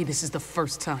lucky this is the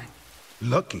first time.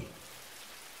 Lucky?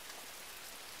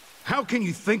 How can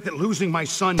you think that losing my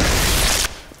son...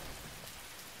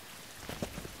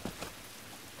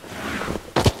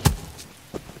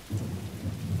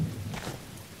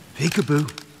 Peekaboo.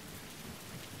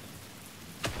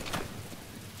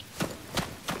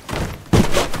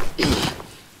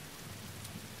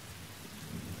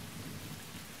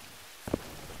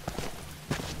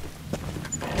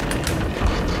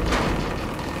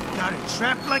 Got it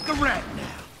trapped like a rat now.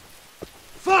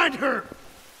 Find her!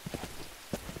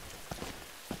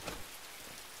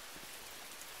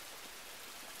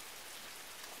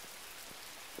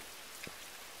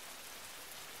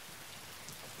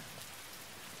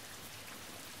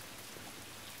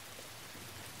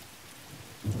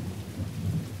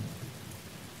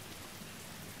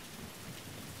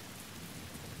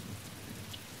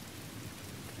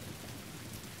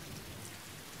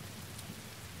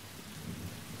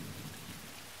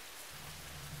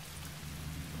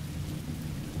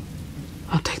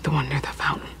 I'll take the one near the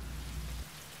fountain.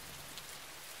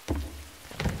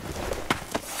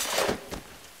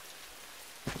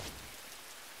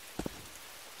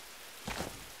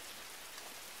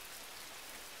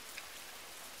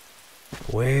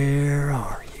 Where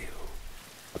are you?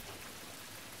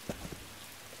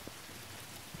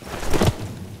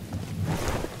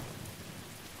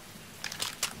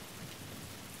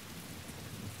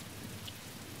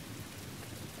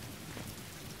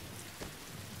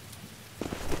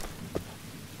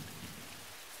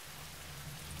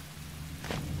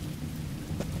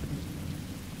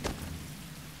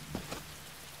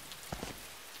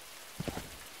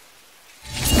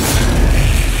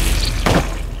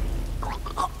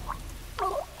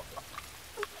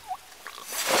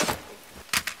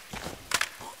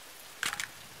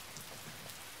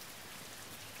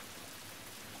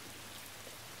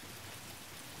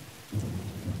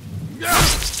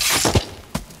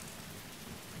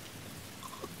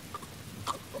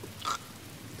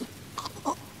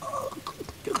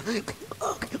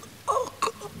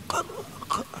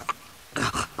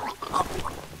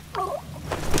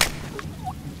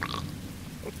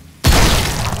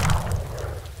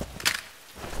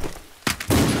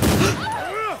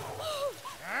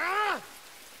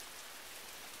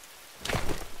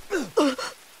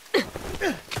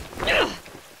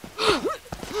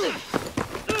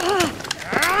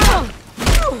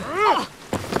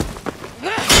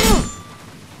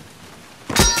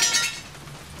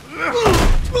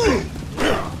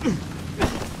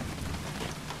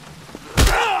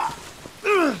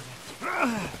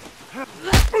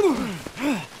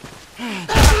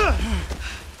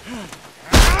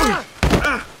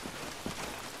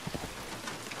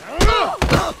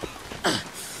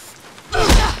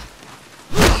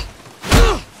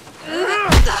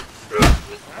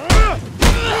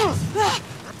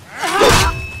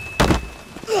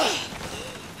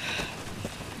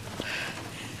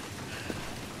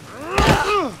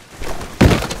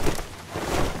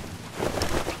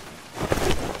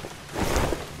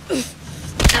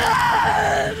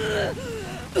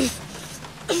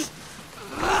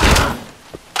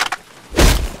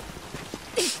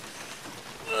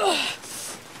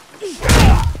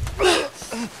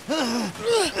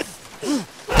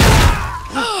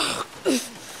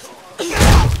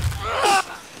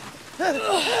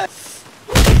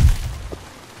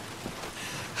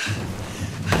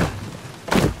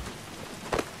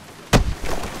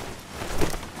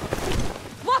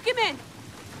 Lock him in!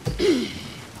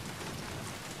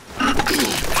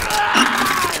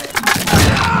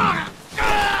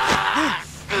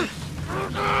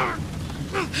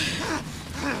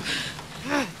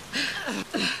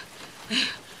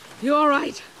 You all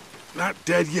right? Not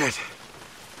dead yet.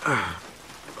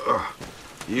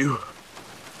 You?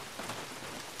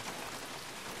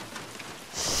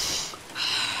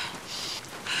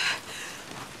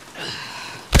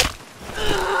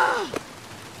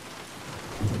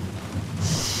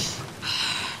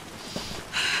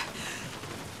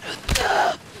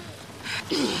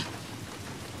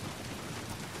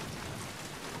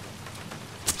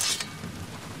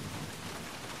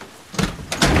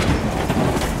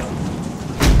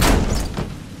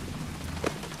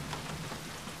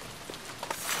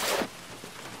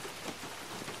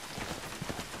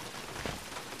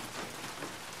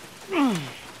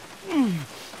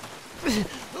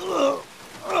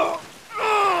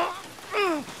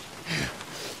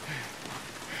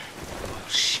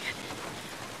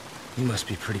 You must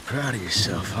be pretty proud of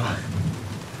yourself, huh?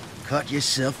 Caught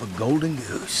yourself a golden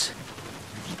goose.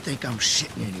 If you think I'm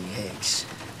shitting any eggs,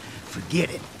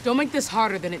 forget it. Don't make this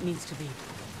harder than it needs to be.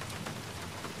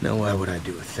 Now why would I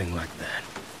do a thing like that?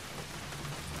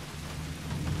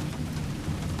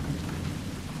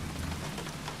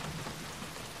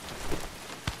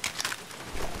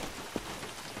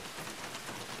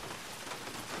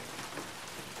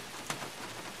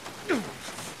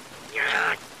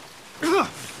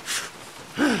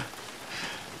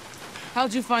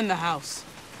 How'd you find the house?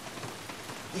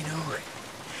 You know,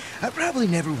 I probably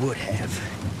never would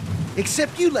have.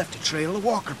 Except you left a trail of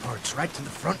walker parts right to the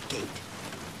front gate.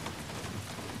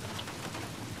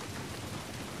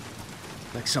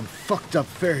 Like some fucked up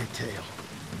fairy tale.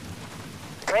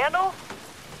 Randall?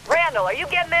 Randall, are you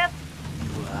getting this?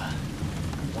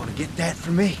 You, want to get that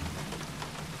for me?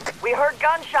 We heard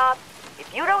gunshots.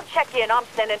 If you don't check in, I'm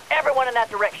sending everyone in that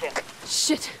direction.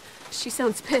 Shit. She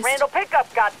sounds pissed. Randall, pick up,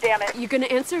 goddammit. You gonna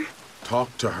answer?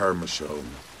 Talk to her, Michonne.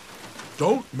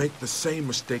 Don't make the same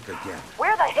mistake again.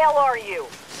 Where the hell are you?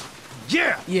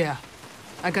 Yeah! Yeah.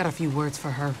 I got a few words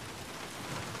for her.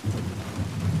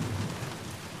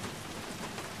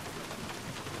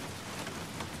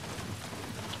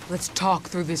 Let's talk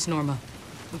through this, Norma.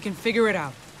 We can figure it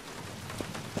out.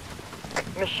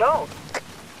 Michonne,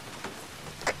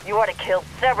 you already killed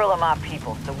several of my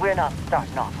people, so we're not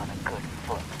starting off on a good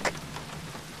foot.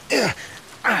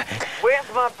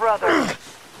 Where's my brother?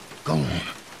 Go on.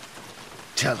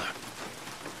 Tell her.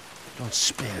 Don't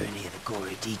spare any of the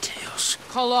gory details.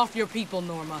 Call off your people,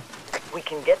 Norma. We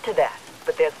can get to that,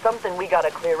 but there's something we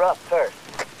gotta clear up first.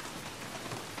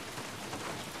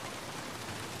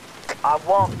 I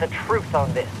want the truth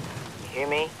on this. You hear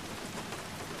me?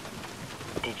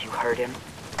 Did you hurt him?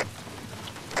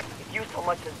 If you so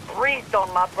much as breathed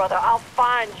on my brother, I'll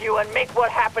find you and make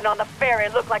what happened on the ferry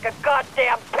look like a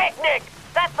goddamn picnic!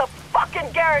 That's a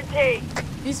fucking guarantee!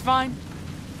 He's fine.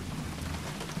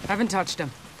 Haven't touched him.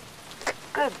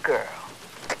 Good girl.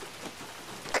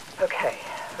 Okay.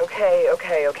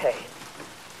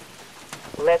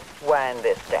 Let's wind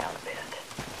this down a bit.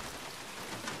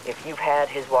 If you've had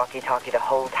his walkie-talkie the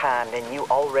whole time, then you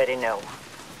already know.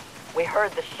 We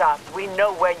heard the shots. We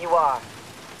know where you are.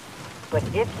 But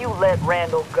if you let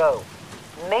Randall go,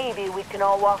 maybe we can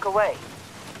all walk away.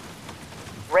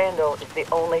 Randall is the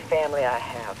only family I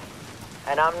have,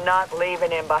 and I'm not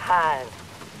leaving him behind.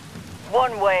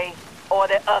 One way or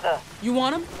the other. You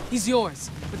want him? He's yours.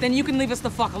 But then you can leave us the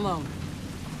fuck alone.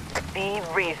 Be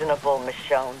reasonable,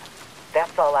 Michonne.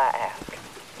 That's all I ask.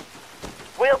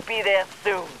 We'll be there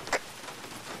soon.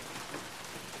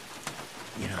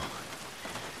 You know,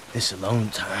 this alone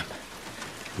time,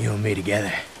 you and me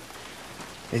together,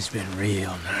 it's been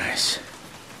real nice.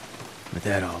 But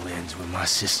that all ends when my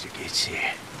sister gets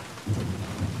here.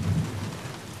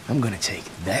 I'm gonna take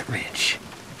that wrench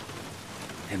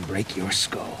and break your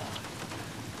skull.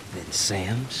 Then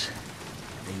Sam's,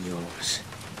 then yours.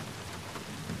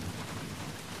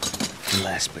 And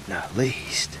last but not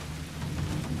least,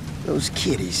 those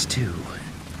kitties too.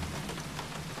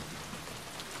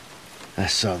 I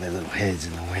saw their little heads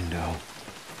in the window.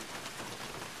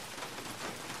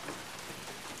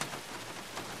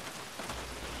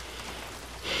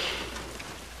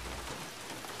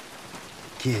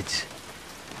 Kids,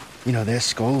 you know, their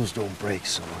skulls don't break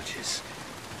so much as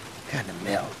kind of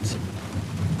melt.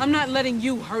 I'm not letting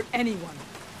you hurt anyone.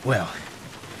 Well,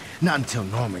 not until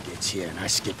Norma gets here and I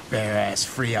skip bare ass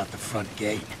free out the front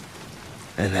gate.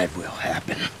 And that will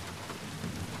happen.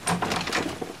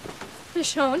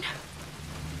 Michonne?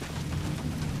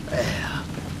 Well,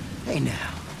 hey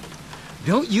now.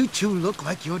 Don't you two look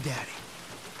like your daddy?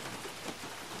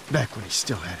 Back when he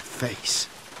still had a face.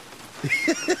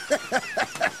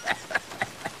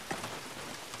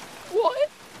 What?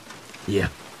 Yeah.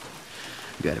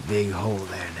 Got a big hole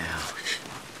there now.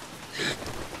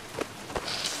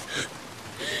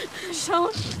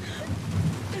 Michonne?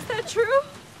 Is that true?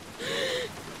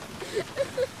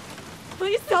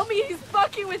 Please tell me he's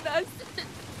fucking with us.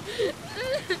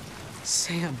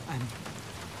 Sam, I'm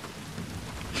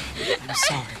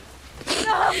sorry.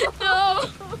 No!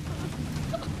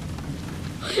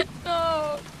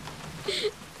 No!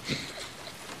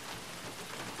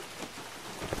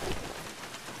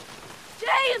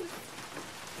 James!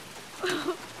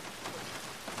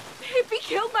 If he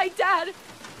killed my dad,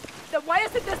 then why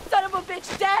isn't this son of a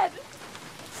bitch dead?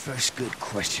 First good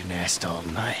question asked all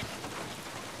night.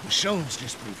 Michonne's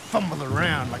just been fumbling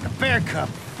around like a bear cub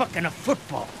fucking a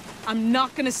football. I'm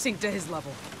not gonna sink to his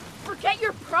level. Forget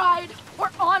your pride,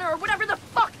 or honor, or whatever the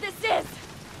fuck this is!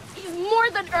 He's more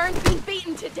than earned being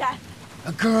beaten to death!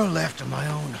 A girl after my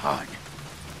own heart.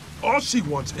 All she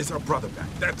wants is her brother back.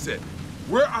 That's it.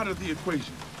 We're out of the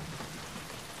equation.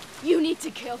 You need to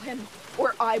kill him,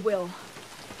 or I will.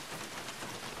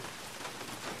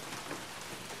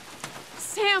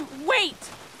 Sam, wait!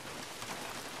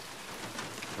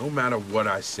 No matter what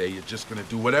I say, you're just gonna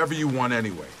do whatever you want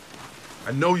anyway.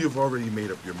 I know you've already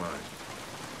made up your mind.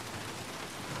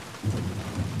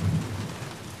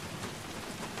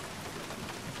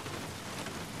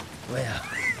 Well,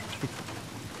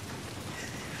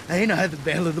 I ain't had the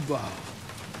belle of the ball.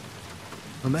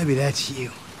 Well, maybe that's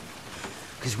you.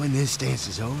 Because when this dance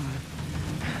is over,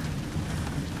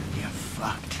 you're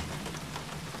fucked.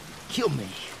 Kill me,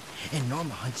 and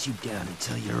Norma hunts you down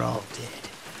until you're all dead.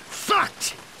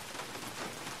 Fucked!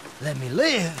 Let me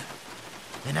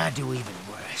live, and I do even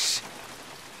worse.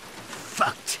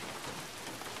 Fucked.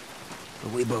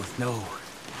 But we both know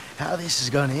how this is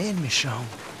gonna end, Michonne.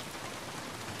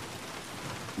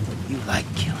 You like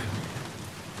killing.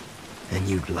 And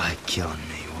you'd like killing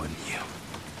me, wouldn't you?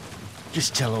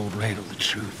 Just tell old Randall the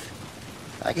truth.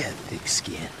 I got thick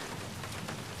skin.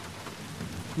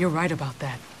 You're right about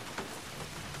that.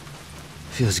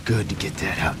 Feels good to get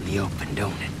that out in the open,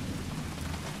 don't it?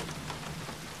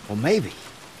 Well, maybe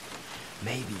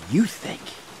you think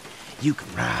you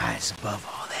can rise above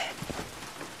all that.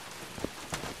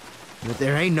 But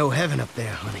there ain't no heaven up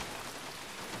there, honey.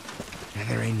 And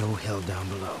there ain't no hell down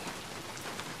below.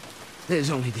 There's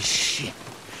only this shit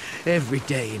every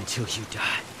day until you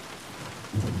die.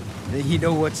 And you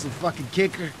know what's the fucking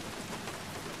kicker?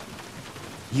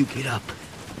 You get up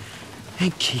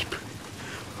and keep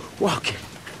walking.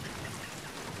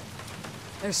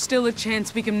 There's still a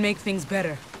chance we can make things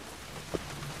better.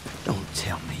 Don't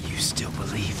tell me you still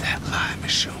believe that lie,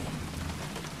 Michonne.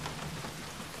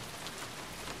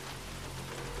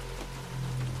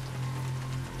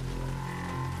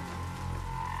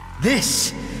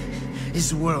 This is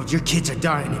the world your kids are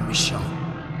dying in, Michonne.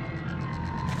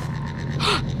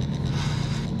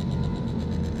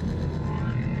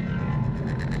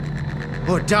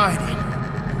 Or died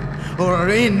in. Or are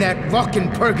in that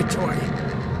fucking purgatory.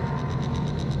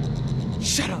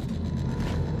 Shut up.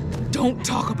 Don't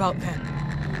talk about them.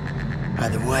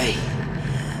 Either way,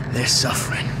 they're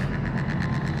suffering.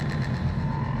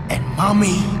 And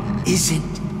Mommy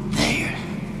isn't there.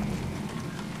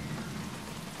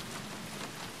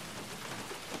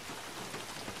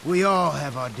 We all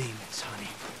have our demons, honey.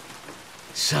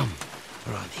 Some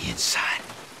are on the inside.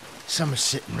 Some are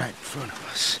sitting right in front of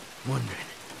us, wondering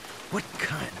what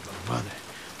kind of a mother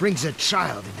brings a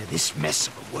child into this mess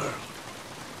of a world.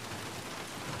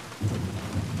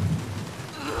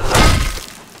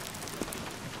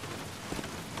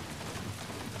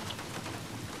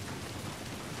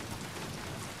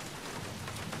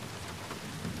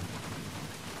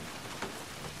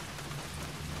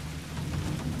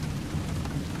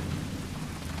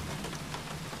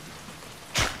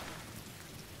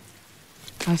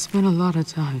 I spent a lot of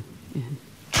time in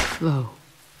low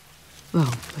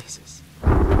places.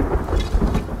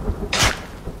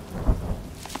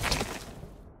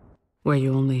 Where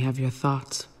you only have your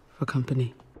thoughts for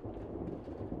company.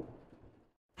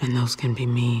 And those can be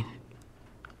mean,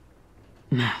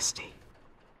 nasty.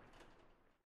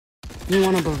 You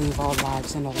want to believe all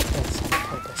lives and all deaths have a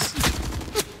purpose.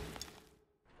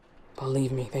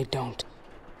 Believe me, they don't.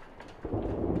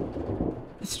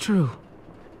 It's true.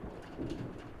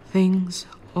 Things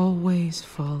always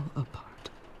fall apart.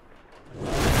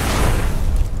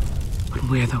 But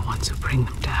we're the ones who bring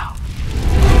them down.